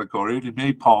that category. He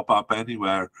may pop up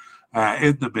anywhere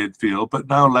in the midfield. But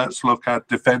now let's look at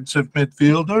defensive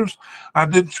midfielders.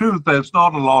 And in truth, there's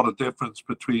not a lot of difference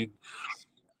between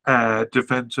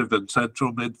defensive and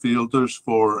central midfielders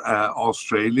for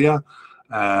Australia,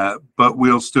 but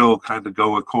we'll still kind of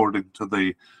go according to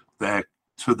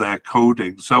their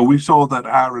coding. So we saw that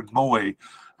Aaron Mooy,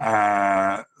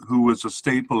 who was a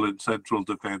staple in central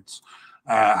defence,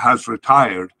 has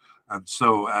retired, and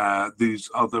so these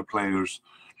other players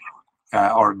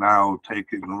are now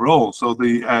taking the role. So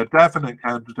the definite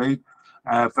candidate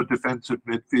for defensive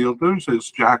midfielders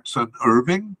is Jackson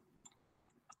Irving.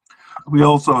 We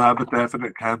also have a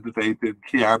definite candidate in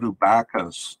Keanu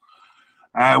Bacchus.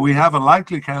 We have a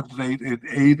likely candidate in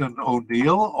Aidan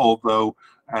O'Neill, although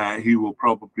he will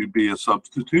probably be a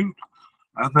substitute.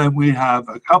 And then we have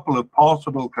a couple of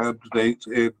possible candidates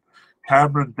in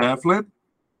Cameron Devlin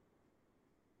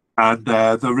and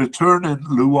the returning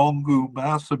Luongo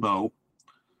Massimo.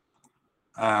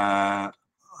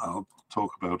 I'll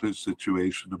talk about his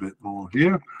situation a bit more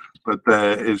here, but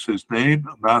is his name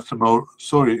Massimo?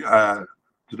 Sorry,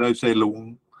 did I say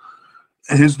Luongo?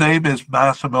 His name is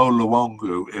Massimo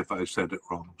Luongo, if I said it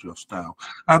wrong just now.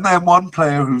 And then one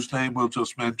player whose name we'll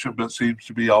just mention but seems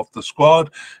to be off the squad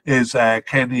is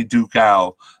Kenny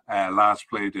Dougal, last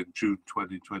played in June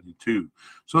 2022.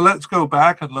 So let's go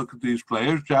back and look at these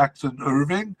players. Jackson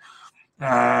Irving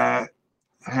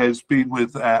has been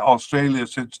with Australia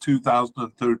since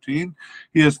 2013.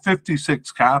 He has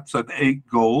 56 caps and 8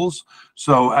 goals.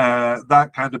 So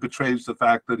that kind of betrays the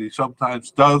fact that he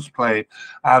sometimes does play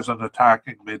as an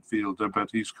attacking midfielder, but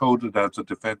he's coded as a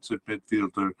defensive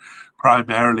midfielder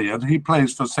primarily. And he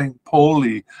plays for St.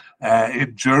 Pauli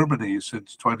in Germany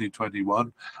since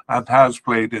 2021 and has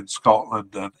played in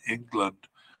Scotland and England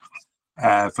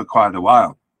for quite a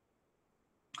while.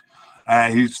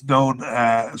 He's known,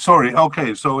 so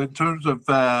in terms of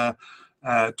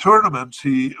tournaments,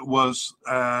 he was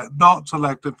not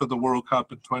selected for the World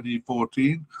Cup in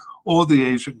 2014 or the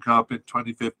Asian Cup in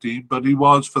 2015, but he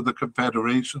was for the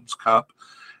Confederations Cup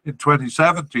in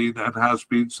 2017 and has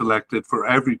been selected for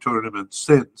every tournament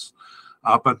since,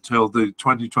 up until the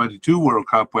 2022 World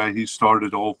Cup, where he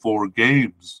started all 4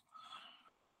 games.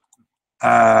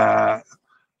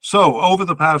 So over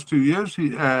the past 2 years,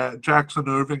 Jackson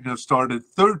Irving has started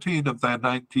 13 of their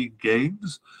 19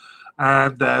 games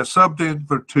and subbed in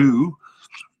for 2,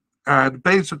 and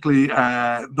basically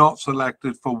not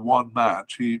selected for 1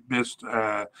 match. He missed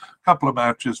a couple of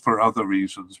matches for other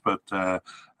reasons, but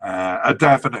a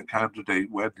definite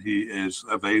candidate when he is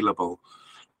available.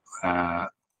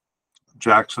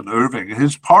 Jackson Irving.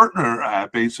 His partner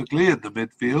basically in the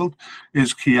midfield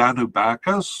is Keanu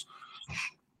Bacchus.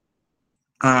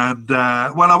 And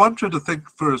well, I want you to think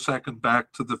for a second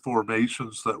back to the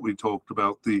formations that we talked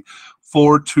about, the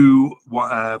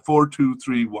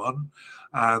 4-2-3-1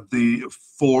 and the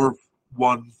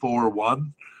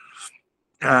 4-1-4-1.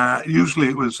 Usually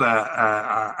it was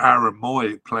Aaron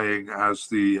Mooy playing as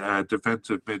the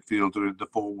defensive midfielder in the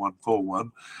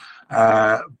 4-1-4-1.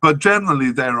 But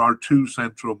generally there are 2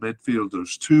 central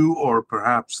midfielders, 2 or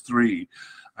perhaps 3.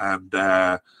 And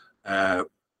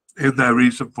in their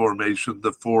recent formation,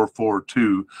 the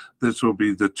 4-4-2, this will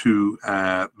be the 2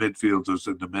 midfielders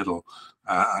in the middle.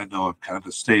 I know I'm kind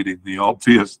of stating the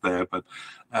obvious there, but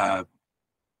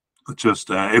just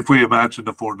if we imagine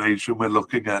the formation, we're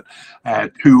looking at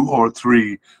 2 or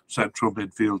 3 central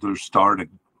midfielders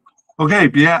starting. Okay,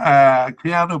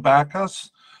 Keanu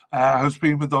Bacchus has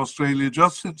been with Australia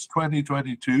just since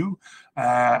 2022,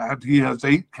 and he has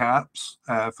 8 caps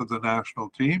for the national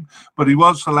team, but he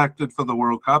was selected for the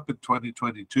World Cup in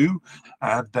 2022,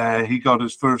 and he got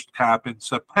his first cap in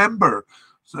September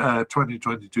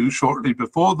 2022, shortly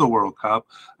before the World Cup,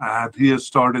 and he has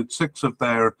started 6 of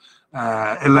their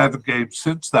 11 games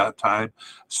since that time,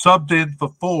 subbed in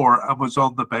for 4 and was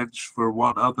on the bench for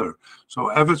 1 other. So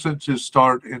ever since his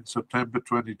start in September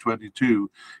 2022,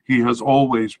 he has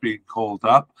always been called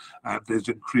up and is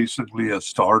increasingly a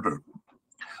starter.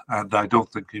 And I don't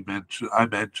think I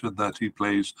mentioned that he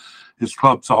plays his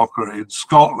club soccer in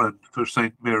Scotland for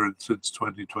St. Mirren since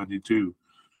 2022.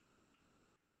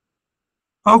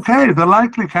 Okay, the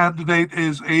likely candidate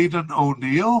is Aidan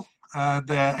O'Neill.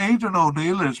 And Aidan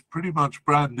O'Neill is pretty much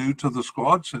brand new to the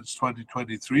squad since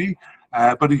 2023,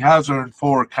 but he has earned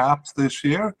 4 caps this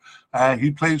year.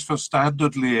 He plays for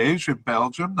Standard Liège in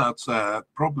Belgium. That's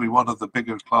probably one of the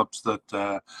bigger clubs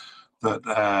that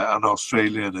an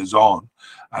Australian is on.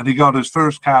 And he got his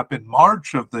first cap in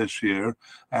March of this year,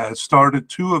 started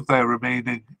 2 of their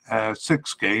remaining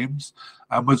 6 games,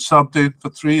 and was subbed in for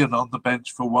 3 and on the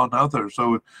bench for 1 other.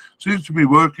 So it seems to be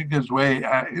working his way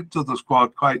into the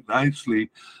squad quite nicely,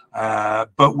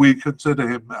 but we consider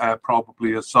him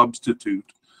probably a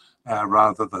substitute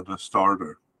rather than a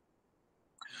starter.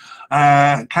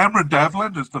 Cameron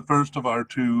Devlin is the first of our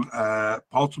two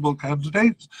possible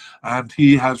candidates, and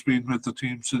he has been with the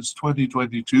team since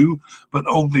 2022, but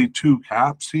only 2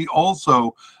 caps. He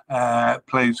also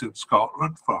plays in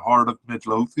Scotland for Heart of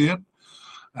Midlothian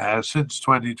since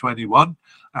 2021,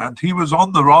 and he was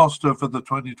on the roster for the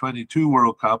 2022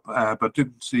 World Cup, but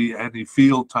didn't see any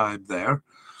field time there.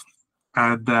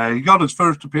 And he got his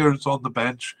first appearance on the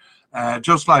bench,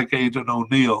 just like Aidan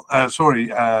O'Neill.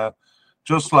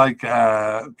 Just like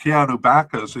Keanu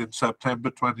Bacchus in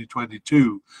September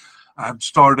 2022, and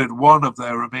started one of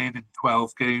their remaining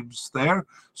 12 games there,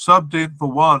 subbed in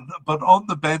for 1, but on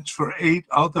the bench for 8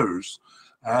 others.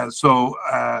 So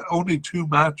only 2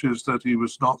 matches that he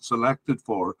was not selected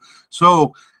for.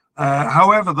 So,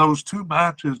 however, those 2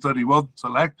 matches that he wasn't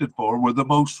selected for were the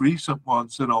most recent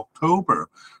ones in October.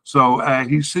 So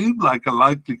he seemed like a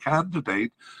likely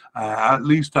candidate, at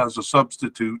least as a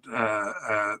substitute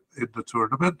in the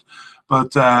tournament,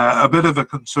 but a bit of a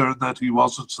concern that he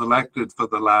wasn't selected for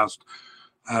the last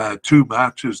 2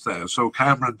 matches there. So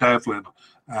Cameron Devlin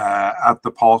at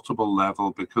the possible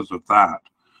level because of that.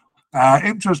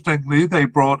 Interestingly, they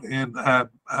brought in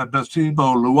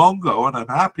Massimo Luongo, and I'm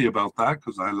happy about that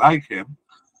because I like him.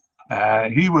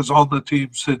 He was on the team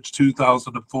since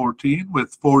 2014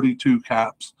 with 42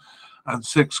 caps and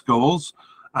 6 goals.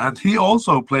 And he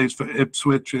also plays for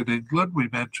Ipswich in England. We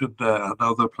mentioned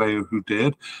another player who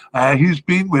did. He's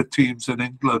been with teams in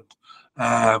England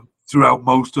throughout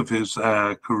most of his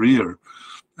career,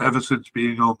 ever since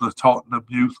being on the Tottenham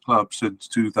Youth Club since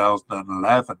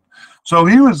 2011. So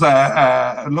he was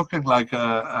looking like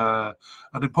an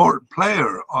important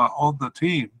player on the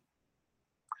team.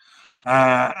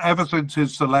 Ever since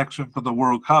his selection for the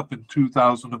World Cup in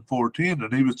 2014,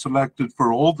 and he was selected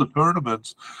for all the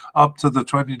tournaments up to the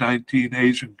 2019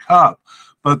 Asian Cup,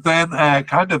 but then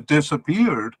kind of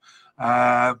disappeared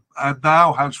and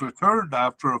now has returned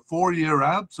after a 4-year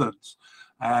absence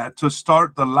to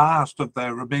start the last of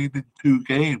their remaining 2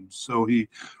 games. So he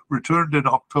returned in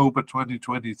October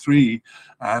 2023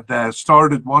 and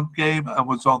started 1 game and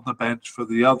was on the bench for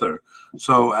the other.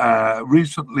 So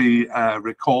recently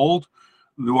recalled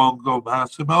Luongo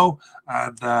Massimo,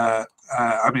 and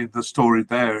I mean, the story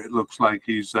there, it looks like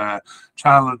he's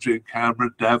challenging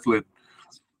Cameron Devlin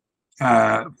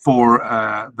for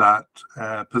that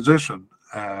position,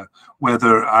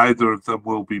 whether either of them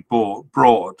will be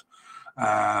brought.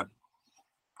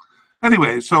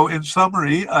 Anyway, so in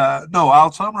summary, no,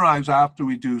 I'll summarize after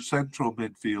we do central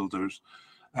midfielders,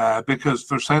 because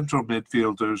for central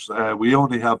midfielders, we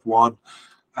only have 1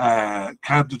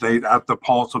 candidate at the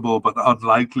possible but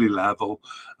unlikely level,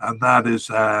 and that is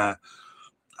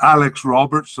Alex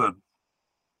Robertson,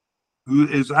 who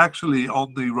is actually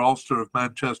on the roster of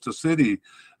Manchester City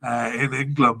in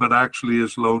England, but actually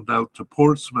is loaned out to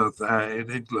Portsmouth in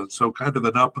England. So kind of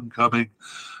an up-and-coming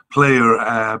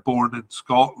player born in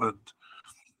Scotland.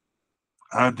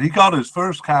 And he got his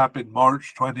first cap in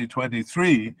March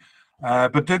 2023,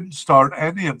 but didn't start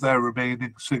any of their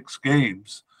remaining 6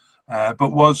 games,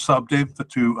 but was subbed in for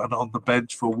 2 and on the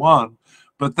bench for 1.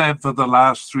 But then for the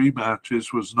last 3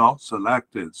 matches was not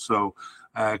selected. So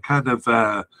kind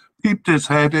of peeped his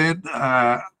head in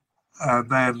and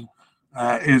then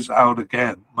is out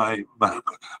again. My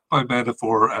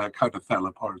metaphor kind of fell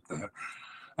apart there.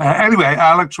 Anyway,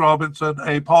 Alex Robinson,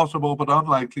 a possible but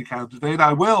unlikely candidate.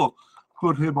 I will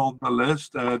put him on the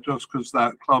list just because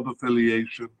that club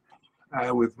affiliation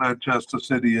with Manchester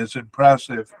City is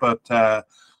impressive. But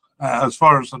as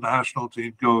far as the national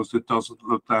team goes, it doesn't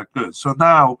look that good. So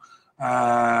now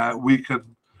we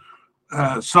can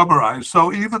summarize.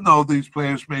 So even though these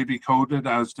players may be coded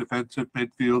as defensive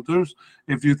midfielders,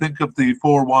 if you think of the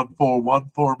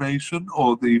 4-1-4-1 formation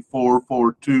or the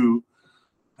 4-4-2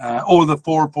 or the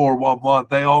 4-4-1-1,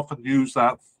 they often use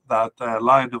that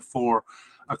line of 4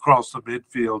 across the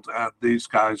midfield, and these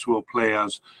guys will play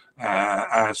as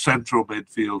central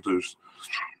midfielders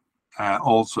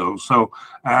also. So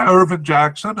Irvin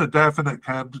Jackson, a definite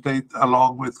candidate,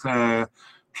 along with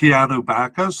Keanu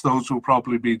Bacchus. Those will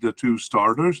probably be the 2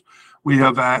 starters. We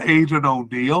have Aidan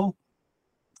O'Neill.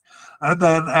 And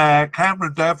then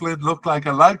Cameron Devlin looked like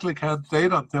a likely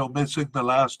candidate until missing the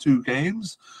last 2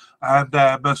 games. And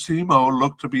Massimo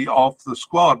looked to be off the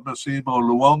squad. Massimo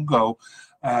Luongo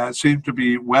seemed to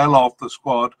be well off the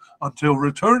squad until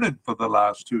returning for the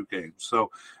last 2 games. So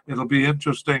it'll be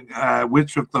interesting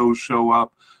which of those show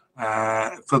up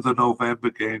for the November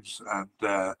games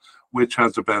and which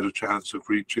has a better chance of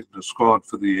reaching the squad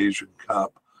for the Asian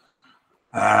Cup.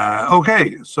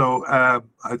 Okay, so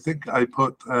I think I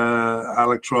put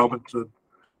Alex Robinson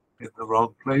in the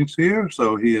wrong place here.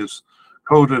 So he is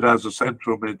coded as a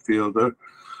central midfielder.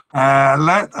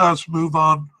 Let us move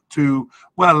on to,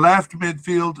 well, left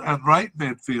midfield and right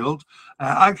midfield.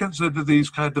 I consider these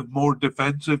kind of more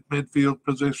defensive midfield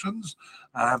positions,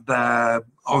 and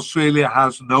Australia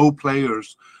has no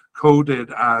players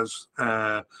coded as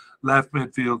left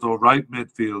midfield or right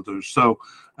midfielders. So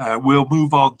we'll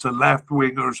move on to left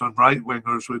wingers and right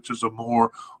wingers, which is a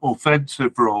more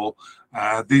offensive role.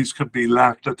 These can be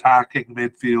left attacking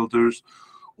midfielders,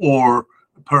 or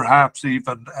perhaps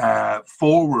even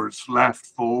forwards, left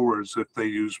forwards, if they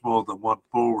use more than one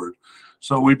forward.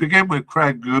 So we begin with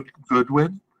Craig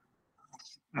Goodwin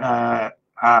at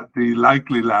the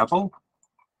likely level.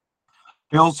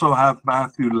 We also have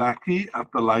Matthew Leckie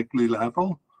at the likely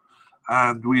level.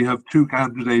 And we have two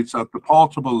candidates at the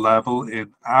possible level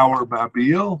in Our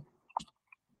Mabil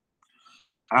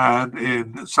and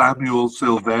in Samuel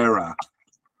Silvera.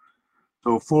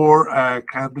 So four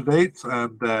candidates,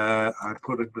 and I'm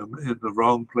putting them in the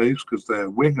wrong place because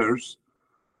they're wingers.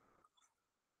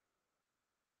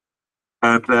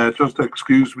 And just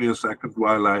excuse me a second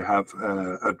while I have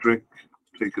a drink,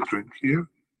 take a drink here.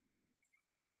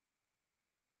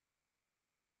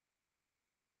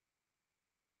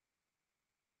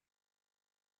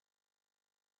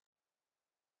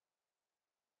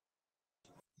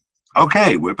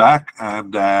 Okay, we're back,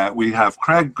 and we have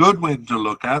Craig Goodwin to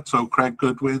look at. So Craig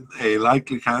Goodwin, a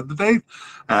likely candidate.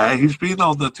 He's been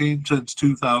on the team since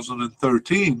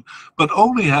 2013, but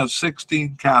only has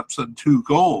 16 caps and 2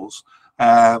 goals.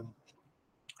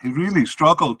 He really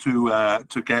struggled to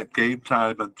get game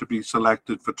time and to be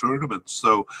selected for tournaments.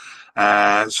 So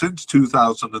since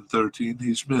 2013,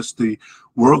 he's missed the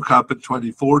World Cup in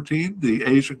 2014, the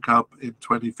Asian Cup in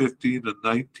 2015 and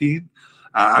 19.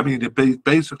 I mean, he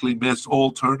basically missed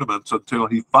all tournaments until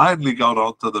he finally got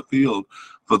onto the field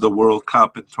for the World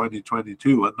Cup in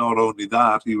 2022. And not only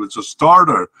that, he was a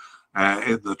starter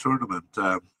in the tournament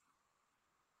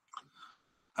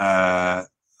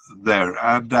there.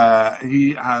 And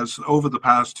he has, over the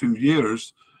past 2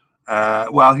 years,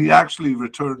 well, he actually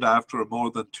returned after a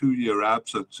more than 2-year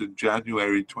absence in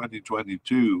January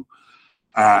 2022.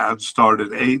 And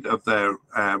started 8 of their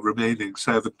remaining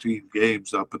 17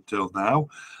 games up until now,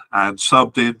 and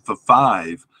subbed in for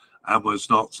 5 and was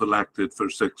not selected for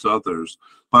 6 others.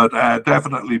 But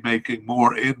definitely making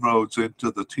more inroads into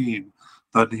the team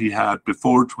than he had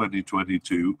before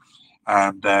 2022.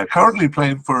 And currently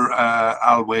playing for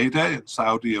Al Wahda in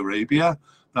Saudi Arabia.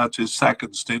 That's his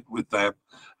second stint with them.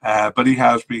 But he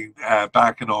has been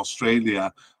back in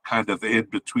Australia, kind of in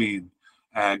between.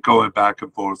 Going back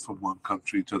and forth from one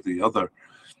country to the other,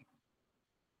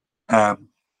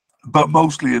 but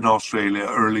mostly in Australia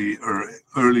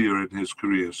earlier in his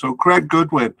career. So Craig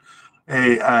Goodwin,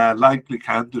 a likely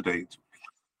candidate.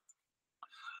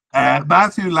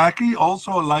 Matthew Leckie,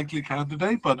 also a likely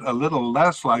candidate, but a little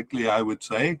less likely, I would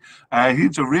say.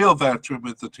 He's a real veteran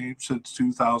with the team since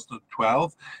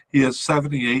 2012. He has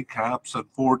 78 caps and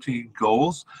 14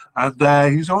 goals, and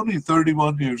he's only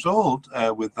 31 years old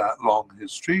with that long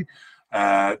history,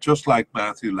 just like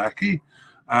Matthew Leckie.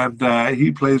 And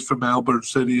he plays for Melbourne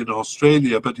City in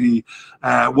Australia, but he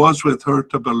was with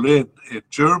Hertha Berlin in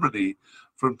Germany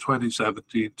from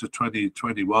 2017 to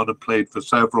 2021 and played for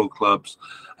several clubs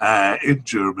in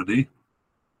Germany.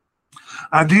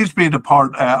 And he's been a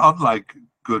part, unlike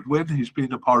Goodwin, he's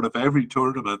been a part of every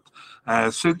tournament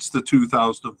since the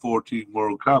 2014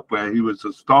 World Cup, where he was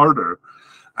a starter,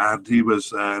 and he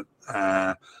was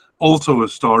also a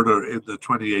starter in the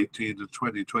 2018 and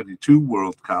 2022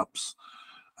 World Cups.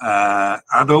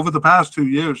 And over the past 2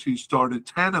 years, he started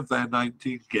 10 of their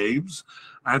 19 games,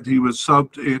 and he was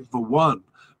subbed in for 1.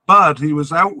 But he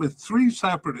was out with 3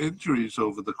 separate injuries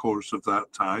over the course of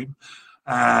that time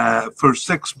for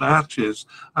 6 matches,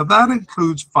 and that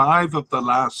includes 5 of the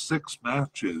last 6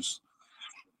 matches.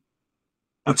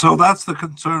 And so that's the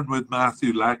concern with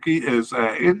Matthew Leckie, is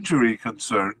injury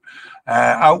concern.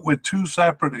 Out with 2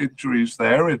 separate injuries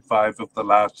there in 5 of the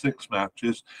last 6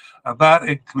 matches, and that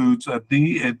includes a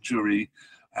knee injury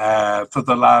for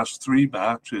the last 3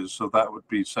 matches. So that would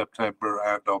be September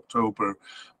and October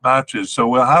matches. So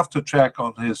we'll have to check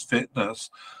on his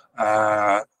fitness.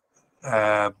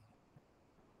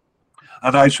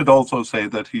 And I should also say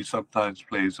that he sometimes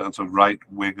plays as a right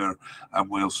winger, and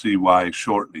we'll see why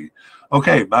shortly.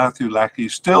 Okay, Matthew Leckie.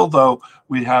 Still, though,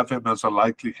 we have him as a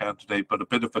likely candidate, but a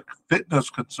bit of a fitness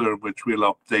concern, which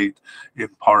we'll update in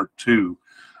part 2.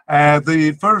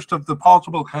 The first of the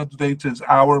possible candidates is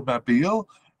Our Mabil.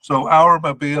 So Our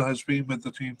Mabil has been with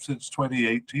the team since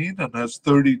 2018 and has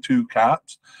 32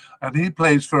 caps, and he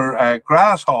plays for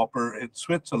Grasshopper in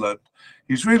Switzerland.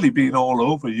 He's really been all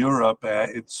over Europe,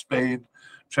 in Spain,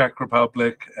 Czech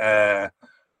Republic,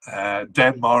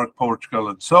 Denmark, Portugal,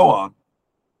 and so on.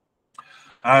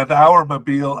 And our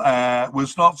Mobile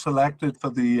was not selected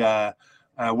for the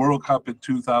World Cup in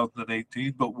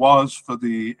 2018, but was for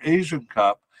the Asian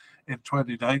Cup in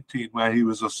 2019, where he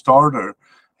was a starter.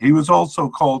 He was also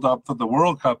called up for the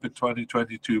World Cup in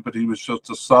 2022, but he was just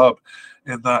a sub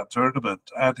in that tournament.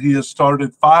 And he has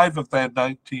started 5 of their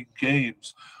 19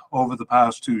 games over the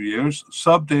past 2 years,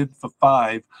 subbed in for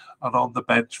 5 and on the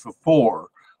bench for 4.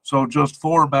 So just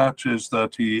 4 matches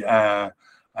that he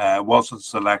wasn't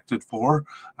selected for.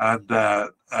 And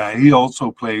he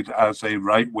also played as a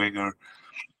right winger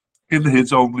in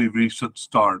his only recent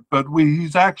start. But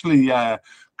he's actually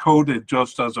coded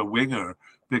just as a winger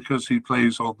because he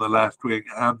plays on the left wing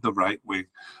and the right wing.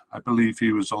 I believe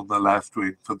he was on the left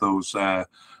wing for those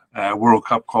World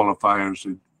Cup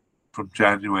qualifiers from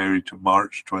January to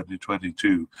March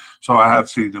 2022. So I have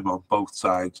seen him on both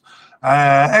sides.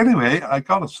 Anyway, I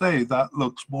gotta say that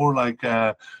looks more like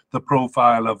the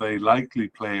profile of a likely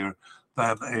player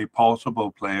than a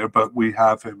possible player, but we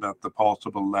have him at the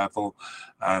possible level,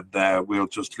 and we'll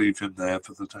just leave him there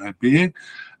for the time being.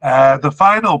 The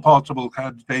final possible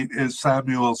candidate is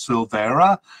Samuel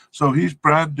Silvera. So he's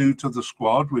brand new to the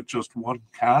squad with just 1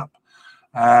 cap.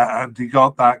 And he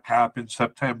got that cap in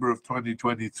September of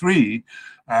 2023,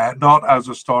 not as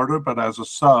a starter, but as a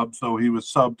sub. So he was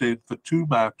subbed in for 2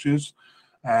 matches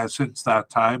since that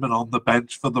time and on the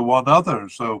bench for the 1 other.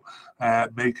 So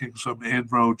making some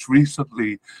inroads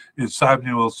recently is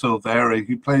Samuel Silvera.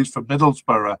 He plays for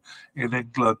Middlesbrough in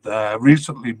England,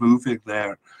 recently moving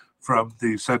there from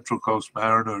the Central Coast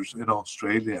Mariners in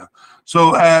Australia.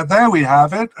 So there we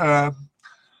have it.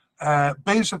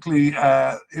 Basically,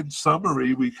 in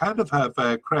summary, we kind of have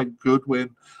Craig Goodwin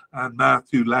and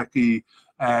Matthew Leckie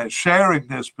sharing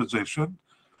this position.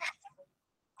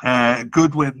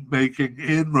 Goodwin making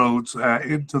inroads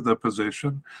into the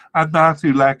position, and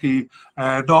Matthew Leckie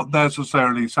not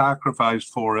necessarily sacrificed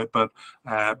for it, but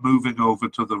moving over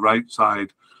to the right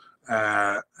side,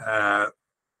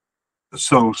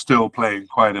 so still playing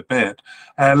quite a bit.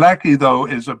 Leckie, though,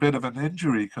 is a bit of an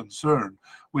injury concern,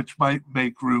 which might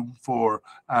make room for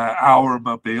our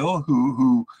Mobile,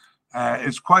 who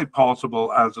is quite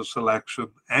possible as a selection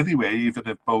anyway, even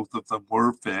if both of them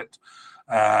were fit.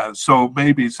 So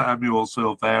maybe Samuel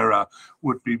Silvera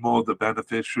would be more the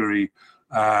beneficiary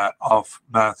of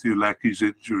Matthew Leckie's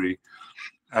injury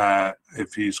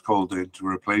if he's called in to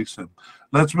replace him.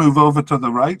 Let's move over to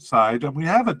the right side, and we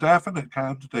have a definite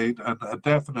candidate and a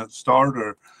definite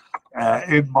starter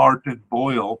in Martin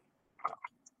Boyle.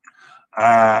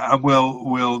 And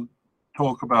we'll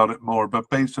talk about it more, but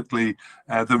basically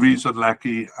the reason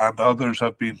Leckie and others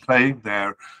have been playing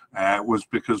there was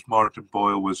because Martin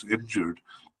Boyle was injured.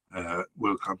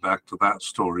 We'll come back to that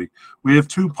story. We have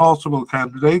 2 possible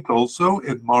candidates also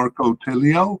in Marco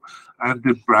Tilio and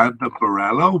in Brandon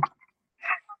Borello.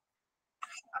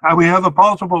 And we have a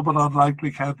possible but unlikely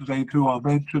candidate who I'll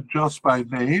mention just by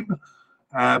name,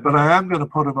 but I am going to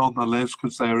put him on the list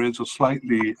because there is a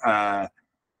slightly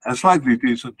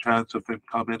decent chance of him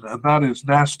coming, and that is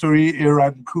Nestori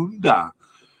Irankunda.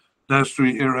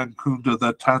 Nestori Irankunda,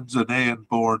 the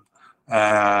Tanzanian-born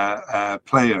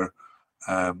player.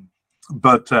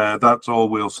 But that's all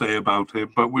we'll say about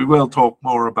him. But we will talk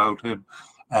more about him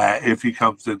if he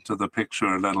comes into the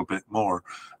picture a little bit more.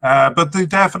 But the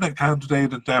definite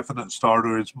candidate and definite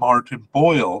starter is Martin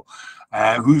Boyle,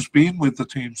 who's been with the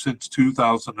team since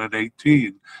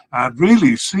 2018 and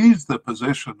really seized the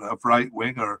position of right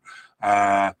winger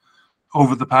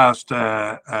over the past,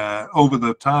 over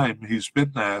the time he's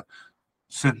been there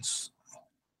since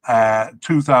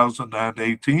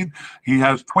 2018. He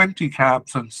has 20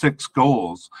 caps and 6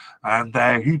 goals, and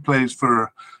he plays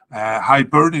for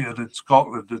Hibernian in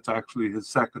Scotland. It's actually his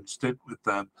second stint with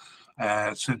them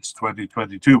since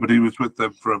 2022, but he was with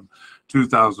them from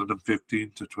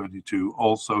 2015 to 22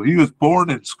 also. He was born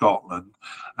in Scotland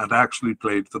and actually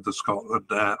played for the Scotland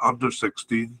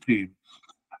under-16 team.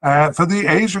 For the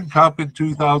Asian Cup in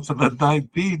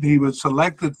 2019, he was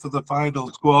selected for the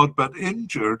final squad but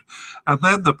injured, and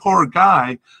then the poor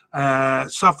guy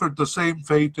suffered the same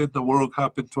fate in the World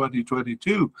Cup in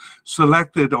 2022,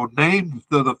 selected or named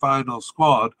to the final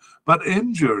squad but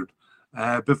injured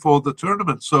before the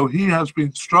tournament. So he has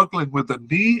been struggling with a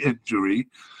knee injury.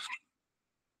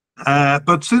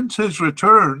 But since his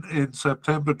return in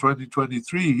September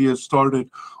 2023, he has started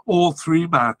all 3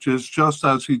 matches just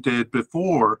as he did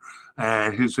before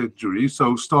his injury.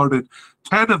 So started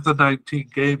 10 of the 19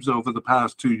 games over the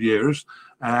past 2 years.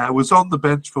 Was on the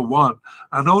bench for one,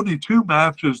 and only 2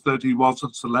 matches that he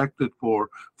wasn't selected for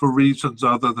reasons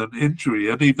other than injury,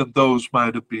 and even those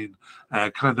might have been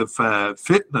kind of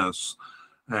fitness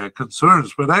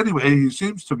concerns. But anyway, he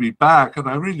seems to be back, and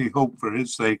I really hope for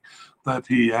his sake that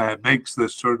he makes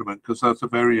this tournament, because that's a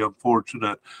very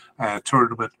unfortunate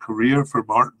tournament career for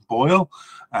Martin Boyle.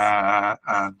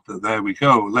 And there we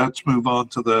go. Let's move on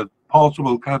to the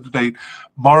possible candidate,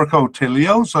 Marco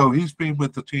Tilio. So he's been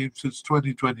with the team since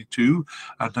 2022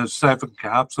 and has 7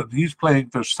 caps, and he's playing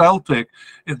for Celtic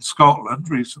in Scotland,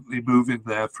 recently moving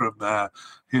there from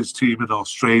his team in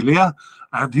Australia.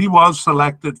 And he was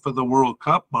selected for the World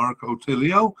Cup, Marco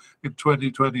Tilio, in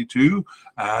 2022,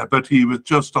 but he was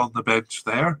just on the bench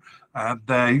there. And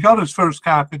he got his first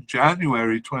cap in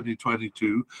January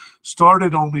 2022,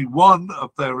 started only 1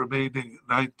 of their remaining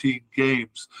 19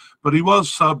 games, but he was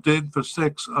subbed in for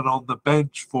 6 and on the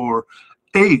bench for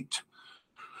 8.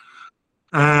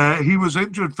 He was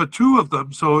injured for 2 of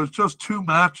them, so it's just 2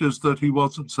 matches that he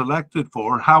wasn't selected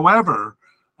for. However,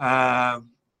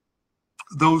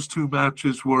 those 2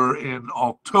 matches were in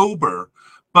October,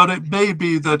 but it may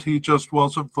be that he just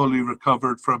wasn't fully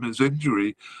recovered from his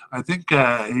injury. I think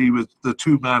the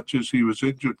 2 matches he was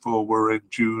injured for were in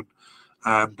June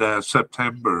and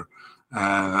September.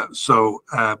 So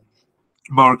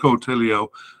Marco Tilio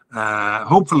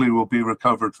hopefully will be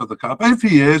recovered for the Cup. If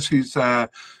he is,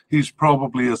 he's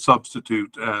probably a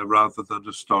substitute rather than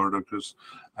a starter, because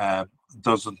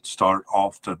doesn't start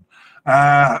often.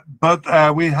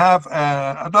 But we have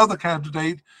another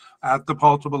candidate at the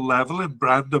potable level in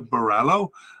Brandon Borrello,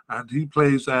 and he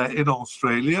plays in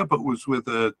Australia, but was with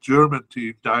a German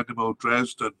team, Dynamo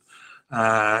Dresden,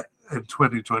 in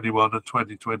 2021 and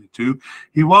 2022.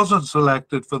 He wasn't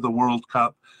selected for the World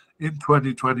Cup in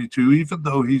 2022, even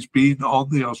though he's been on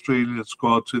the Australian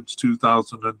squad since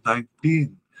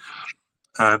 2019.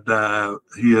 And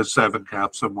he has 7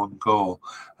 caps and 1 goal.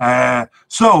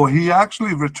 So he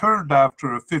actually returned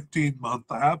after a 15-month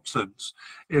absence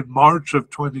in March of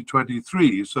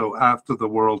 2023, so after the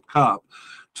World Cup,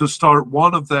 to start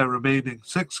 1 of their remaining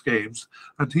 6 games,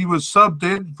 and he was subbed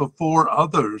in for 4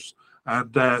 others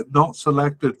and not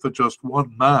selected for just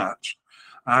 1 match.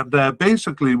 And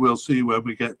basically, we'll see when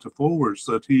we get to forwards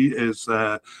that he is,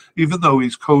 even though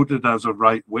he's coded as a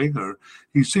right winger,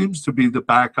 he seems to be the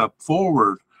backup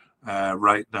forward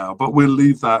right now. But we'll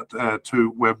leave that to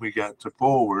when we get to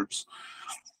forwards.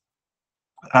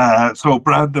 So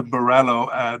Brandon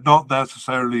Borrello, not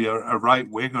necessarily a right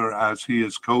winger as he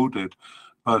is coded,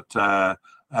 but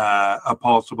a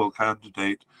possible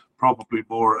candidate, probably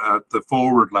more at the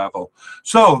forward level.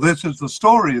 So this is the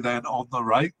story then on the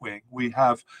right wing. We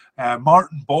have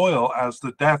Martin Boyle as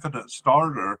the definite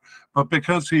starter, but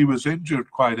because he was injured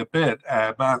quite a bit,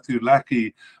 Matthew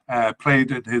Leckie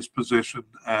played in his position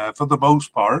for the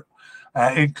most part,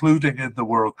 including in the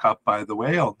World Cup, by the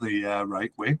way, on the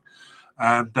right wing.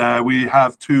 And we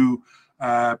have 2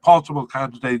 possible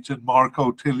candidates in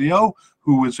Marco Tilio,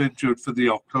 who was injured for the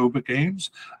October games,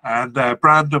 and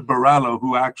Brandon Borrello,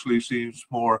 who actually seems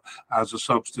more as a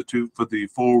substitute for the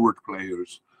forward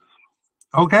players.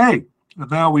 Okay, and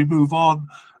now we move on,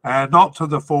 not to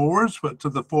the forwards, but to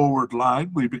the forward line.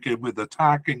 We begin with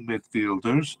attacking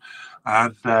midfielders,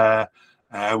 and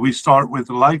we start with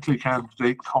the likely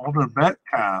candidate, Connor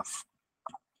Metcalfe.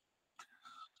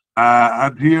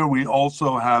 And here we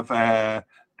also have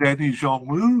Denis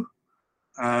Jeanroux,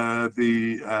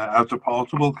 as a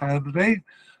possible candidate.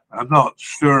 I'm not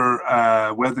sure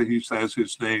whether he says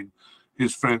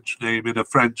his French name in a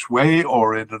French way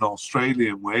or in an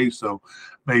Australian way, so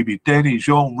maybe Denis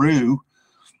Jeanroux.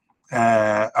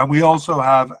 And we also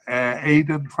have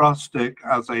Aiden Trustic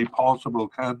as a possible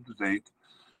candidate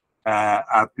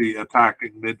at the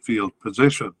attacking midfield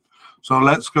position. So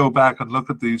let's go back and look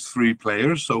at these 3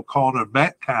 players. So Connor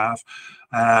Metcalfe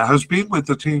has been with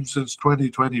the team since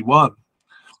 2021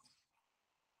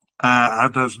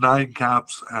 and has 9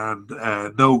 caps and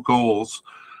no goals.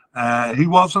 He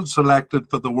wasn't selected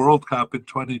for the World Cup in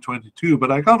 2022,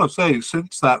 but I gotta say,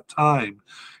 since that time,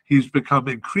 he's become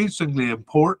increasingly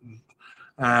important,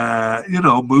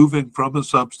 moving from a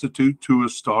substitute to a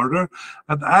starter.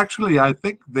 And actually, I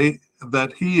think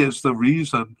that he is the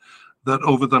reason that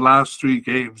over the last 3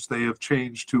 games, they have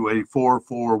changed to a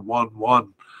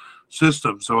 4-4-1-1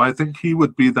 system. So I think he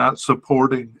would be that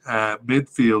supporting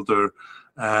midfielder,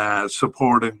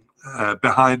 supporting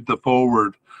behind the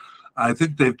forward. I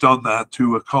think they've done that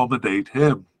to accommodate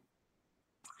him.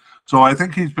 So I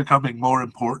think he's becoming more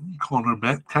important. Connor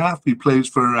Metcalf, he plays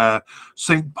for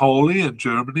St. Pauli in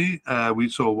Germany. We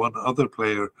saw one other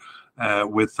player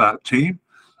with that team,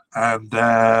 and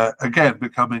again,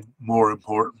 becoming more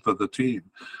important for the team.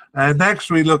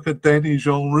 Next, we look at Denis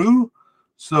Genroux.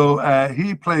 So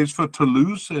he plays for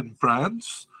Toulouse in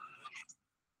France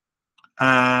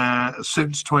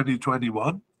since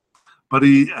 2021. But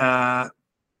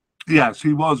yes,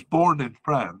 he was born in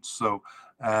France. So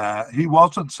he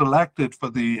wasn't selected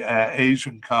for the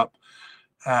Asian Cup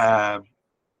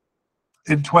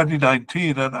in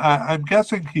 2019, and I'm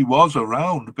guessing he was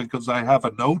around because I have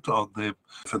a note on him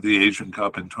for the Asian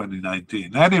Cup in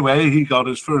 2019. Anyway, he got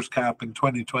his first cap in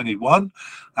 2021,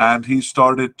 and he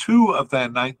started 2 of their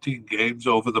 19 games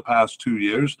over the past 2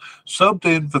 years, subbed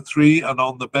in for 3 and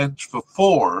on the bench for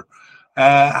 4.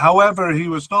 However, he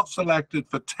was not selected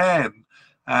for 10,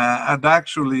 and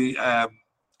actually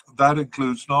that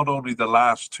includes not only the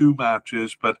last 2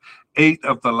 matches, but 8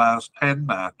 of the last 10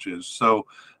 matches. So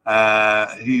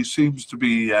he seems to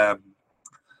be in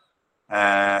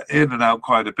and out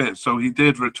quite a bit. So he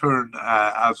did return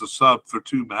as a sub for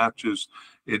 2 matches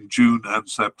in June and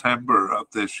September of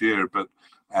this year, but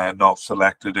not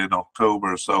selected in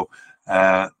October. So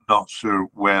not sure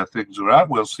where things are at.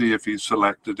 We'll see if he's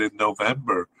selected in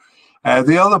November.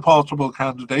 The other possible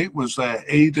candidate was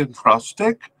Aiden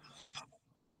Hrustic.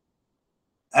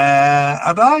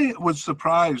 And I was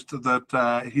surprised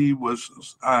that he was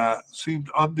seemed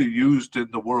underused in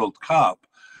the World Cup.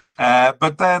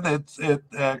 But then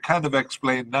it kind of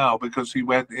explained now because he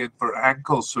went in for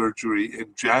ankle surgery in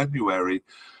January,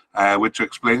 which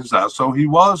explains that. So he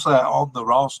was on the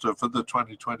roster for the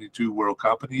 2022 World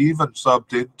Cup, and he even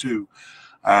subbed into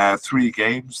 3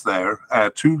 games there,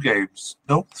 3 games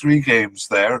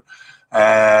there.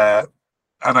 And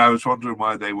I was wondering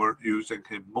why they weren't using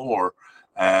him more.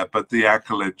 But the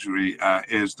ankle injury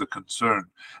is the concern.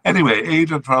 Anyway,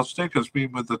 Aiden Hrustic has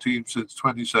been with the team since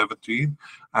 2017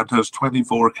 and has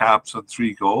 24 caps and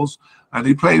 3 goals. And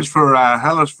he plays for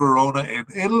Hellas Verona in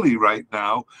Italy right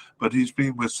now, but he's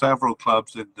been with several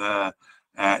clubs in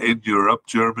Europe,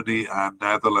 Germany and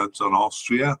Netherlands and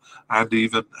Austria, and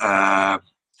even and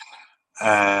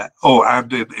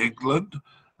in England.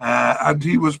 And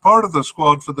he was part of the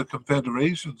squad for the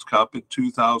Confederations Cup in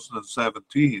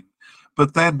 2017.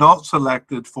 But then not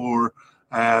selected for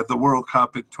the World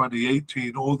Cup in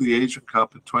 2018 or the Asian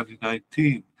Cup in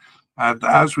 2019. And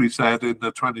as we said, in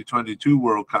the 2022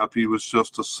 World Cup, he was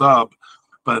just a sub.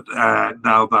 But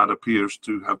now that appears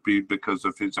to have been because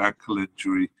of his ankle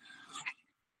injury.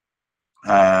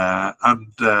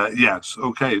 Yes,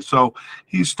 okay. So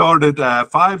he started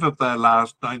 5 of their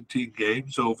last 19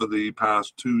 games over the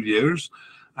past 2 years.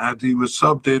 And he was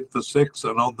subbed in for 6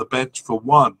 and on the bench for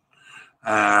 1.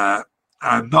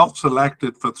 And not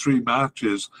selected for 3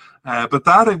 matches, but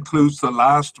that includes the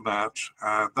last match,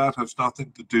 and that has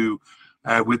nothing to do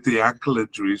with the ankle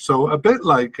injury. So a bit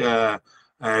like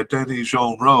Denis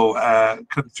Genroux,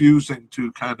 confusing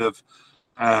to kind of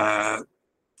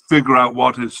figure out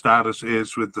what his status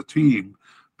is with the team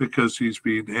because he's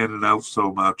been in and out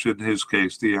so much. In his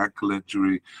case, the ankle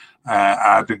injury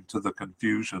adding to the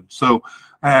confusion. So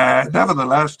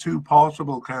nevertheless, 2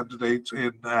 possible candidates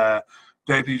in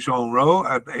Denis Genroux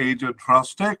and Aiden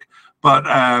Hrustic, but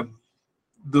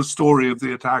the story of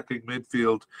the attacking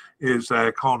midfield is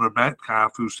Connor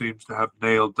Metcalf, who seems to have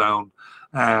nailed down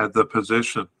the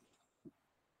position.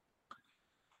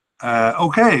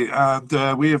 Okay, and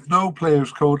we have no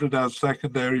players coded as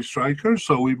secondary strikers,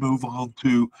 so we move on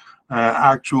to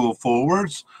actual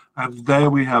forwards, and there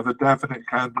we have a definite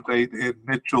candidate in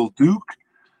Mitchell Duke,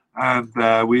 and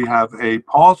we have a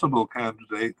possible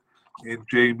candidate in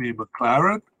Jamie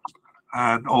McLaren,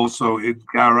 and also in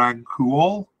Garang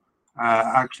Kuol.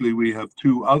 Actually, we have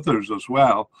 2 others as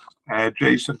well.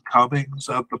 Jason Cummings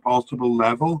at the possible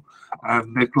level,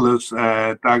 and Nicholas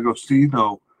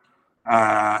D'Agostino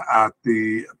at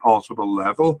the possible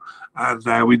level. And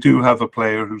we do have a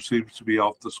player who seems to be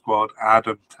off the squad,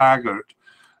 Adam Taggart,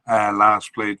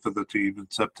 last played for the team in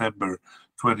September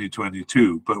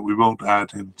 2022, but we won't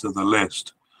add him to the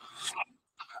list.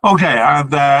 Okay,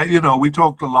 and you know, we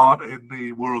talked a lot in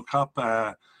the World Cup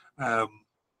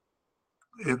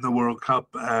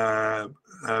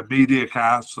media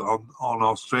casts on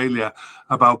Australia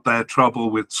about their trouble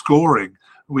with scoring.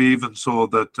 We even saw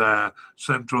that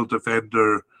central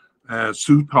defender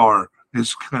Sutar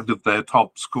is kind of their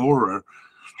top scorer.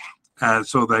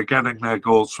 So they're getting their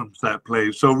goals from set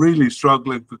plays. So really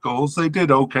struggling for goals. They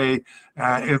did okay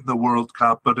in the World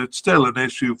Cup, but it's still an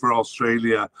issue for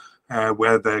Australia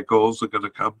where their goals are going to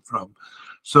come from.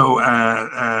 So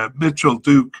Mitchell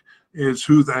Duke is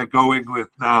who they're going with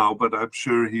now, but I'm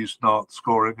sure he's not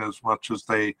scoring as much as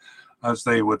they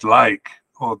would like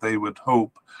or they would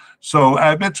hope. So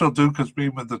Mitchell Duke has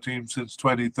been with the team since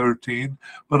 2013,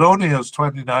 but only has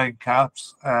 29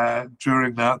 caps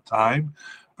during that time.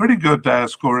 Pretty good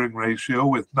scoring ratio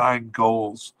with 9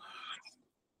 goals.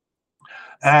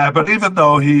 But even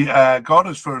though he got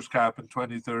his first cap in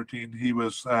 2013, he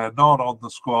was not on the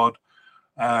squad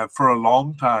for a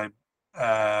long time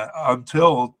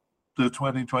until the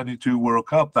 2022 World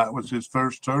Cup. That was his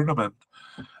first tournament.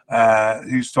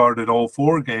 He started all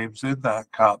 4 games in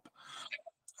that cup,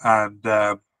 and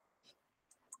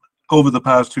over the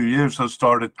past 2 years has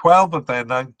started 12 of their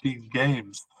 19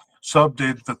 games, subbed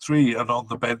in for 3 and on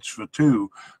the bench for 2.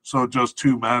 So just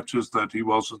 2 matches that he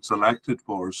wasn't selected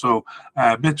for. So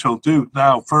Mitchell Duke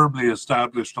now firmly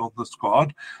established on the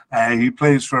squad. He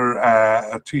plays for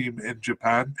a team in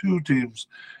Japan, 2 teams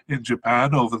in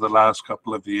Japan over the last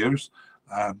couple of years,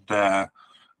 and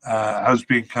has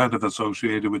been kind of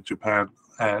associated with Japan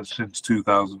since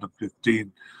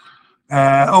 2015.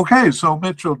 Okay, so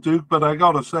Mitchell Duke, but I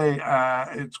gotta say,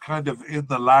 it's kind of in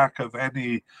the lack of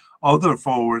any other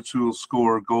forwards who will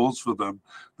score goals for them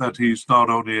that he's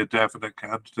not only a definite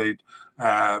candidate,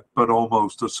 but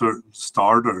almost a certain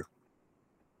starter.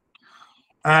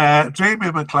 Jamie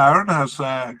Maclaren has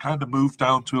kind of moved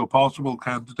down to a possible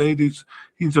candidate.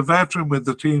 He's a veteran with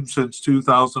the team since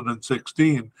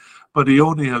 2016, but he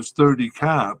only has 30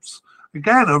 caps.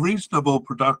 Again, a reasonable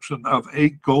production of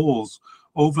 8 goals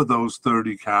over those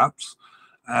 30 caps.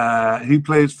 He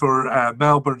plays for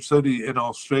Melbourne City in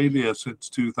Australia since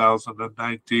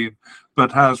 2019,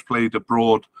 but has played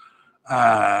abroad. He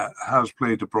was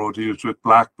with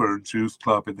Blackburn's youth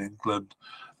club in England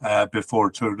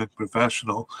before turning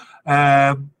professional.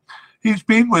 He's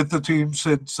been with the team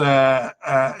since,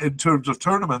 in terms of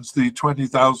tournaments, the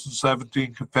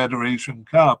 2017 Confederation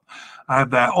Cup,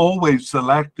 and always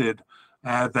selected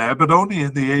there, but only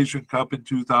in the Asian Cup in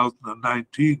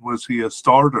 2019 was he a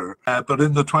starter. But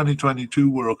in the 2022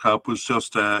 World Cup was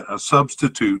just a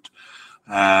substitute.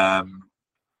 There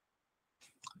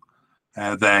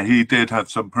he did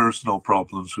have some personal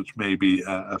problems which maybe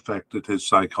affected his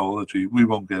psychology. We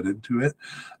won't get into it.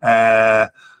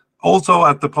 Also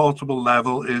at the possible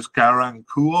level is Garang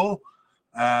Kuol.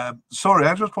 Sorry,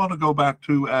 I just want to go back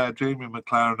to Jamie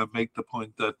Maclaren and make the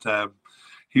point that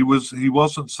he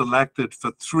wasn't selected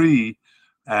for the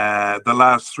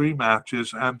last 3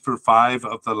 matches and for 5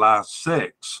 of the last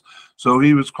 6. So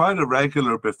he was quite a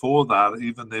regular before that,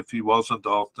 even if he wasn't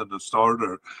often a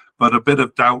starter. But a bit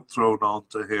of doubt thrown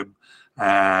onto him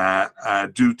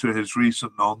due to his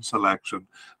recent non-selection.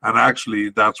 And actually,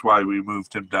 that's why we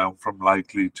moved him down from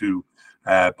likely to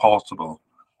possible.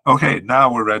 Okay,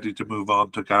 now we're ready to move on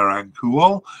to Garang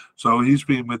Kuol. So he's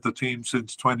been with the team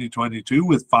since 2022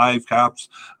 with 5 caps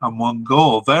and 1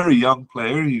 goal. Very young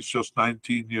player. He's just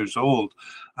 19 years old.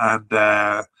 And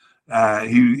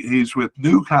he's with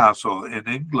Newcastle in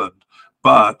England,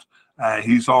 but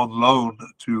he's on loan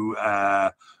to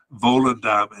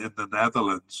Volendam in the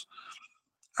Netherlands.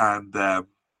 And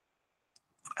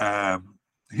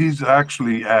he's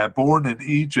actually born in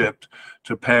Egypt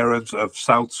to parents of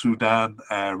South Sudan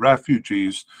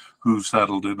refugees who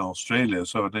settled in Australia.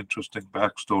 So an interesting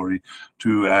backstory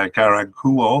to Garang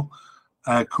Kuol.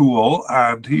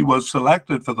 And he was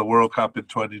selected for the World Cup in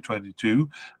 2022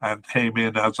 and came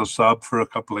in as a sub for a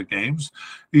couple of games.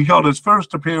 He got his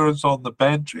first appearance on the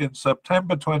bench in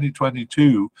September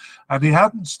 2022, and he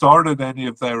hadn't started any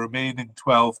of their remaining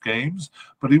 12 games,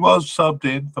 but he was subbed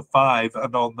in for 5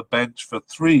 and on the bench for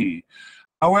 3.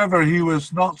 However, he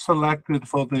was not selected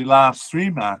for the last 3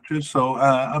 matches, so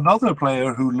another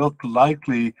player who looked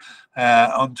likely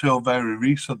until very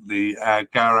recently,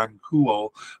 Garang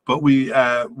Kuol, but we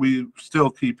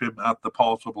still keep him at the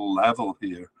possible level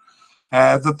here.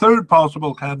 The third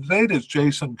possible candidate is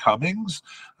Jason Cummings,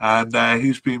 and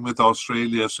he's been with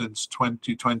Australia since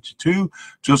 2022,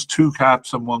 just 2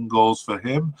 caps and 1 goal for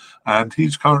him, and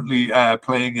he's currently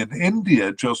playing in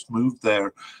India, just moved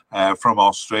there from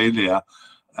Australia.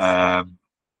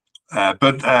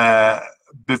 But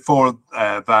before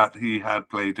that, he had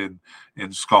played in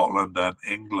Scotland and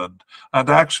England, and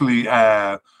actually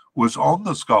was on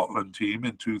the Scotland team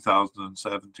in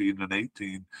 2017 and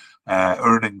 18,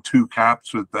 earning 2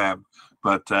 caps with them,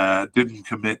 but didn't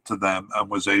commit to them and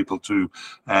was able to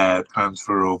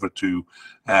transfer over to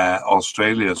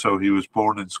Australia. So he was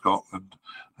born in Scotland,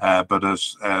 but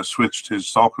has switched his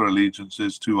soccer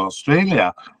allegiances to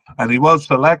Australia. And he was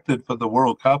selected for the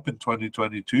World Cup in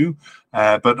 2022,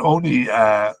 but only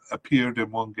appeared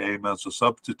in 1 game as a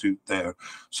substitute there.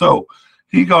 So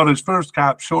He got his first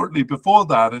cap shortly before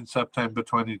that in September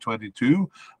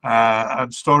 2022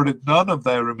 and started none of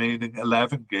their remaining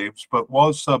 11 games, but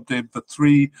was subbed in for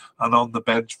 3 and on the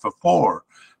bench for 4.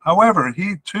 However,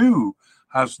 he too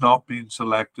has not been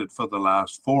selected for the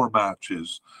last 4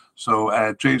 matches.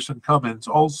 So Jason Cummins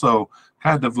also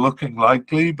kind of looking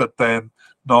likely, but then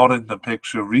not in the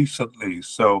picture recently.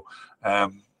 So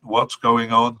what's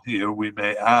going on here, we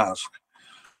may ask.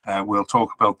 We'll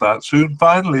talk about that soon.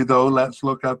 Finally, though, let's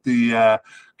look at the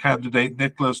candidate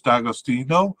Nicholas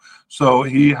D'Agostino. So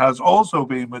he has also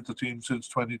been with the team since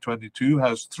 2022,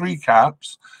 has 3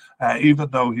 caps, even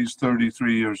though he's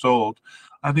 33 years old.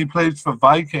 And he plays for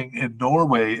Viking in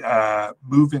Norway,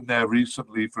 moving there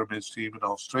recently from his team in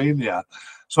Australia.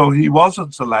 So he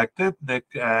wasn't selected,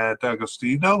 Nick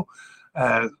D'Agostino,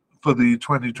 for the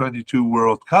 2022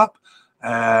 World Cup,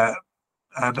 and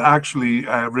actually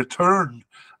returned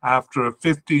after a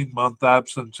 15-month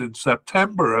absence in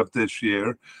September of this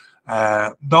year,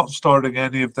 not starting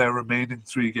any of their remaining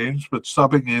 3 games, but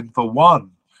subbing in for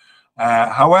 1.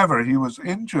 However, he was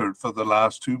injured for the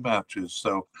last 2 matches,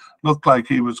 so looked like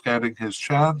he was getting his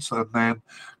chance and then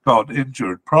got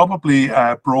injured. Probably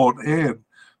brought in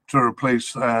to replace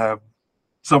some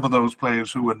of those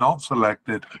players who were not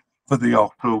selected for the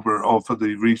October or for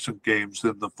the recent games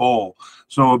in the fall.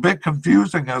 So a bit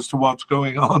confusing as to what's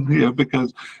going on here,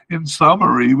 because in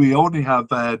summary, we only have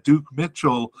Duke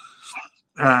Mitchell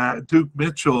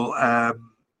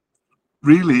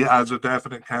really as a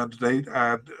definite candidate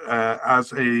and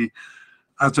as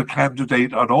a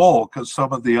candidate at all, because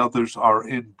some of the others are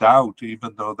in doubt,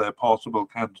 even though they're possible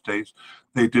candidates.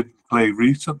 They didn't play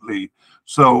recently.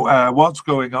 So what's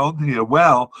going on here?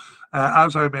 Well,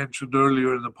 as I mentioned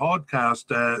earlier in the podcast,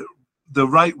 the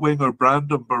right winger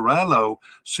Brandon Borrello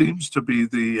seems to be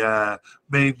the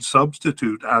main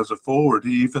substitute as a forward.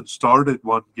 He even started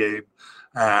 1 game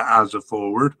as a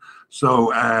forward.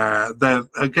 So they're,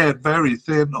 again, very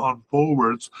thin on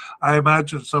forwards. I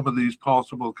imagine some of these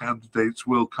possible candidates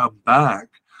will come back.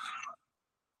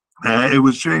 It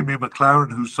was Jamie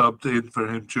McLaren who subbed in for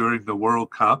him during the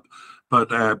World Cup,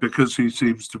 but because he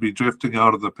seems to be drifting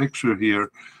out of the picture here,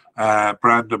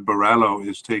 Brandon Borrello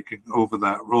is taking over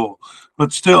that role.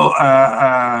 But still,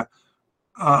 a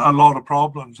lot of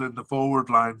problems in the forward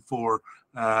line for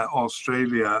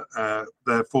Australia.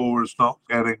 Their forwards not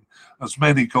getting as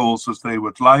many goals as they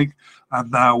would like, and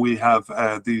now we have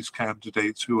these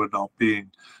candidates who are not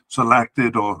being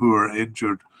selected or who are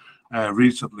injured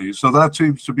recently. So that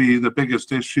seems to be the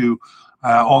biggest issue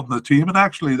on the team, and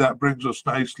actually that brings us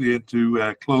nicely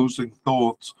into closing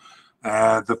thoughts,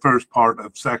 the first part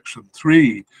of section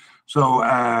 3.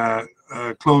 So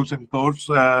closing thoughts,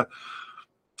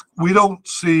 we don't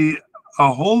see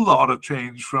a whole lot of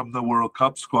change from the World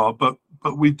Cup squad, but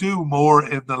we do more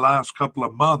in the last couple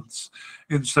of months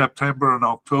in September and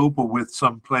October, with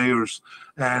some players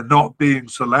not being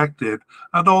selected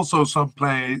and also some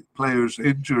players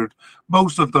injured.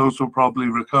 Most of those will probably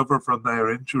recover from their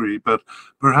injury, but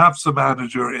perhaps the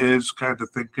manager is kind of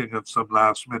thinking of some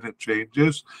last minute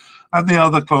changes. And the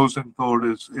other closing thought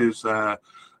is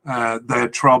their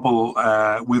trouble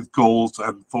with goals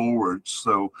and forwards.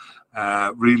 So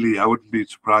really, I wouldn't be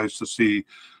surprised to see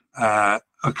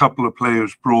a couple of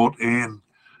players brought in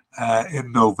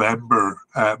November,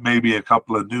 maybe a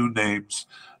couple of new names,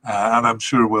 and I'm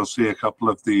sure we'll see a couple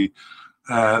of the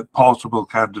possible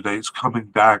candidates coming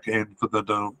back in for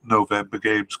the November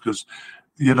games, because,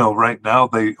 you know, right now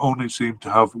they only seem to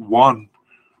have 1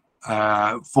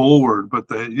 forward, but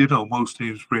most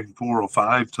teams bring 4 or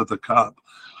 5 to the cup.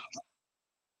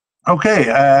 Okay,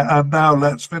 and now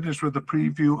let's finish with the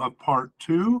preview of part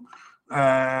 2.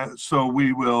 So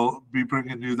we will be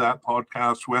bringing you that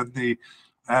podcast when the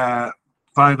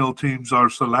final teams are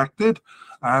selected.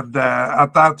 And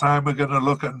at that time, we're going to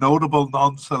look at notable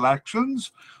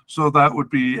non-selections. So that would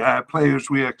be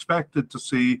players we expected to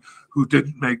see who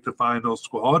didn't make the final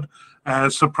squad.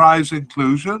 Surprise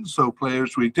inclusions, so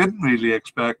players we didn't really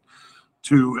expect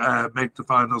to make the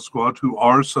final squad who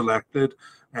are selected.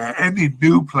 Any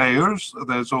new players,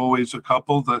 there's always a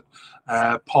couple that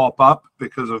pop up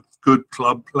because of good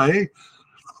club play.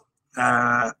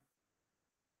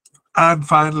 And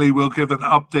finally, we'll give an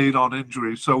update on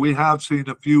injuries. So we have seen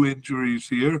a few injuries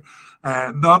here.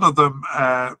 None of them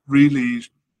really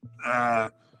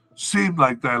seem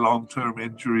like they're long-term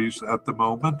injuries at the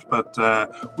moment, but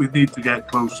we need to get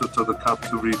closer to the cup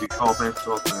to really comment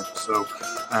on them. So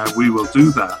we will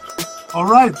do that. All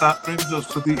right, that brings us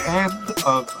to the end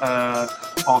of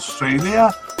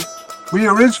Australia. We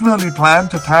originally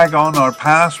planned to tag on our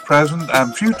past, present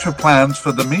and future plans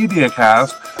for the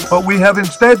MediaCast, but we have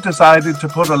instead decided to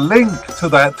put a link to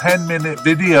that 10-minute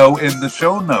video in the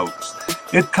show notes.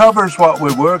 It covers what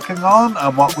we're working on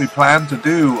and what we plan to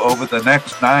do over the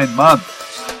next 9 months.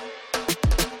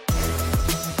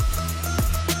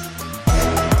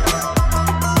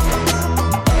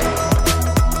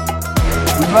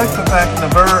 We'd like to thank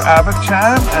Naver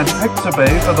Avichan and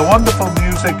Pixabay for the wonderful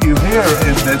music you hear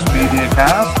in this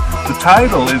MediaCast. The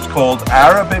title is called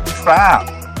Arabic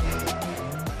Trap.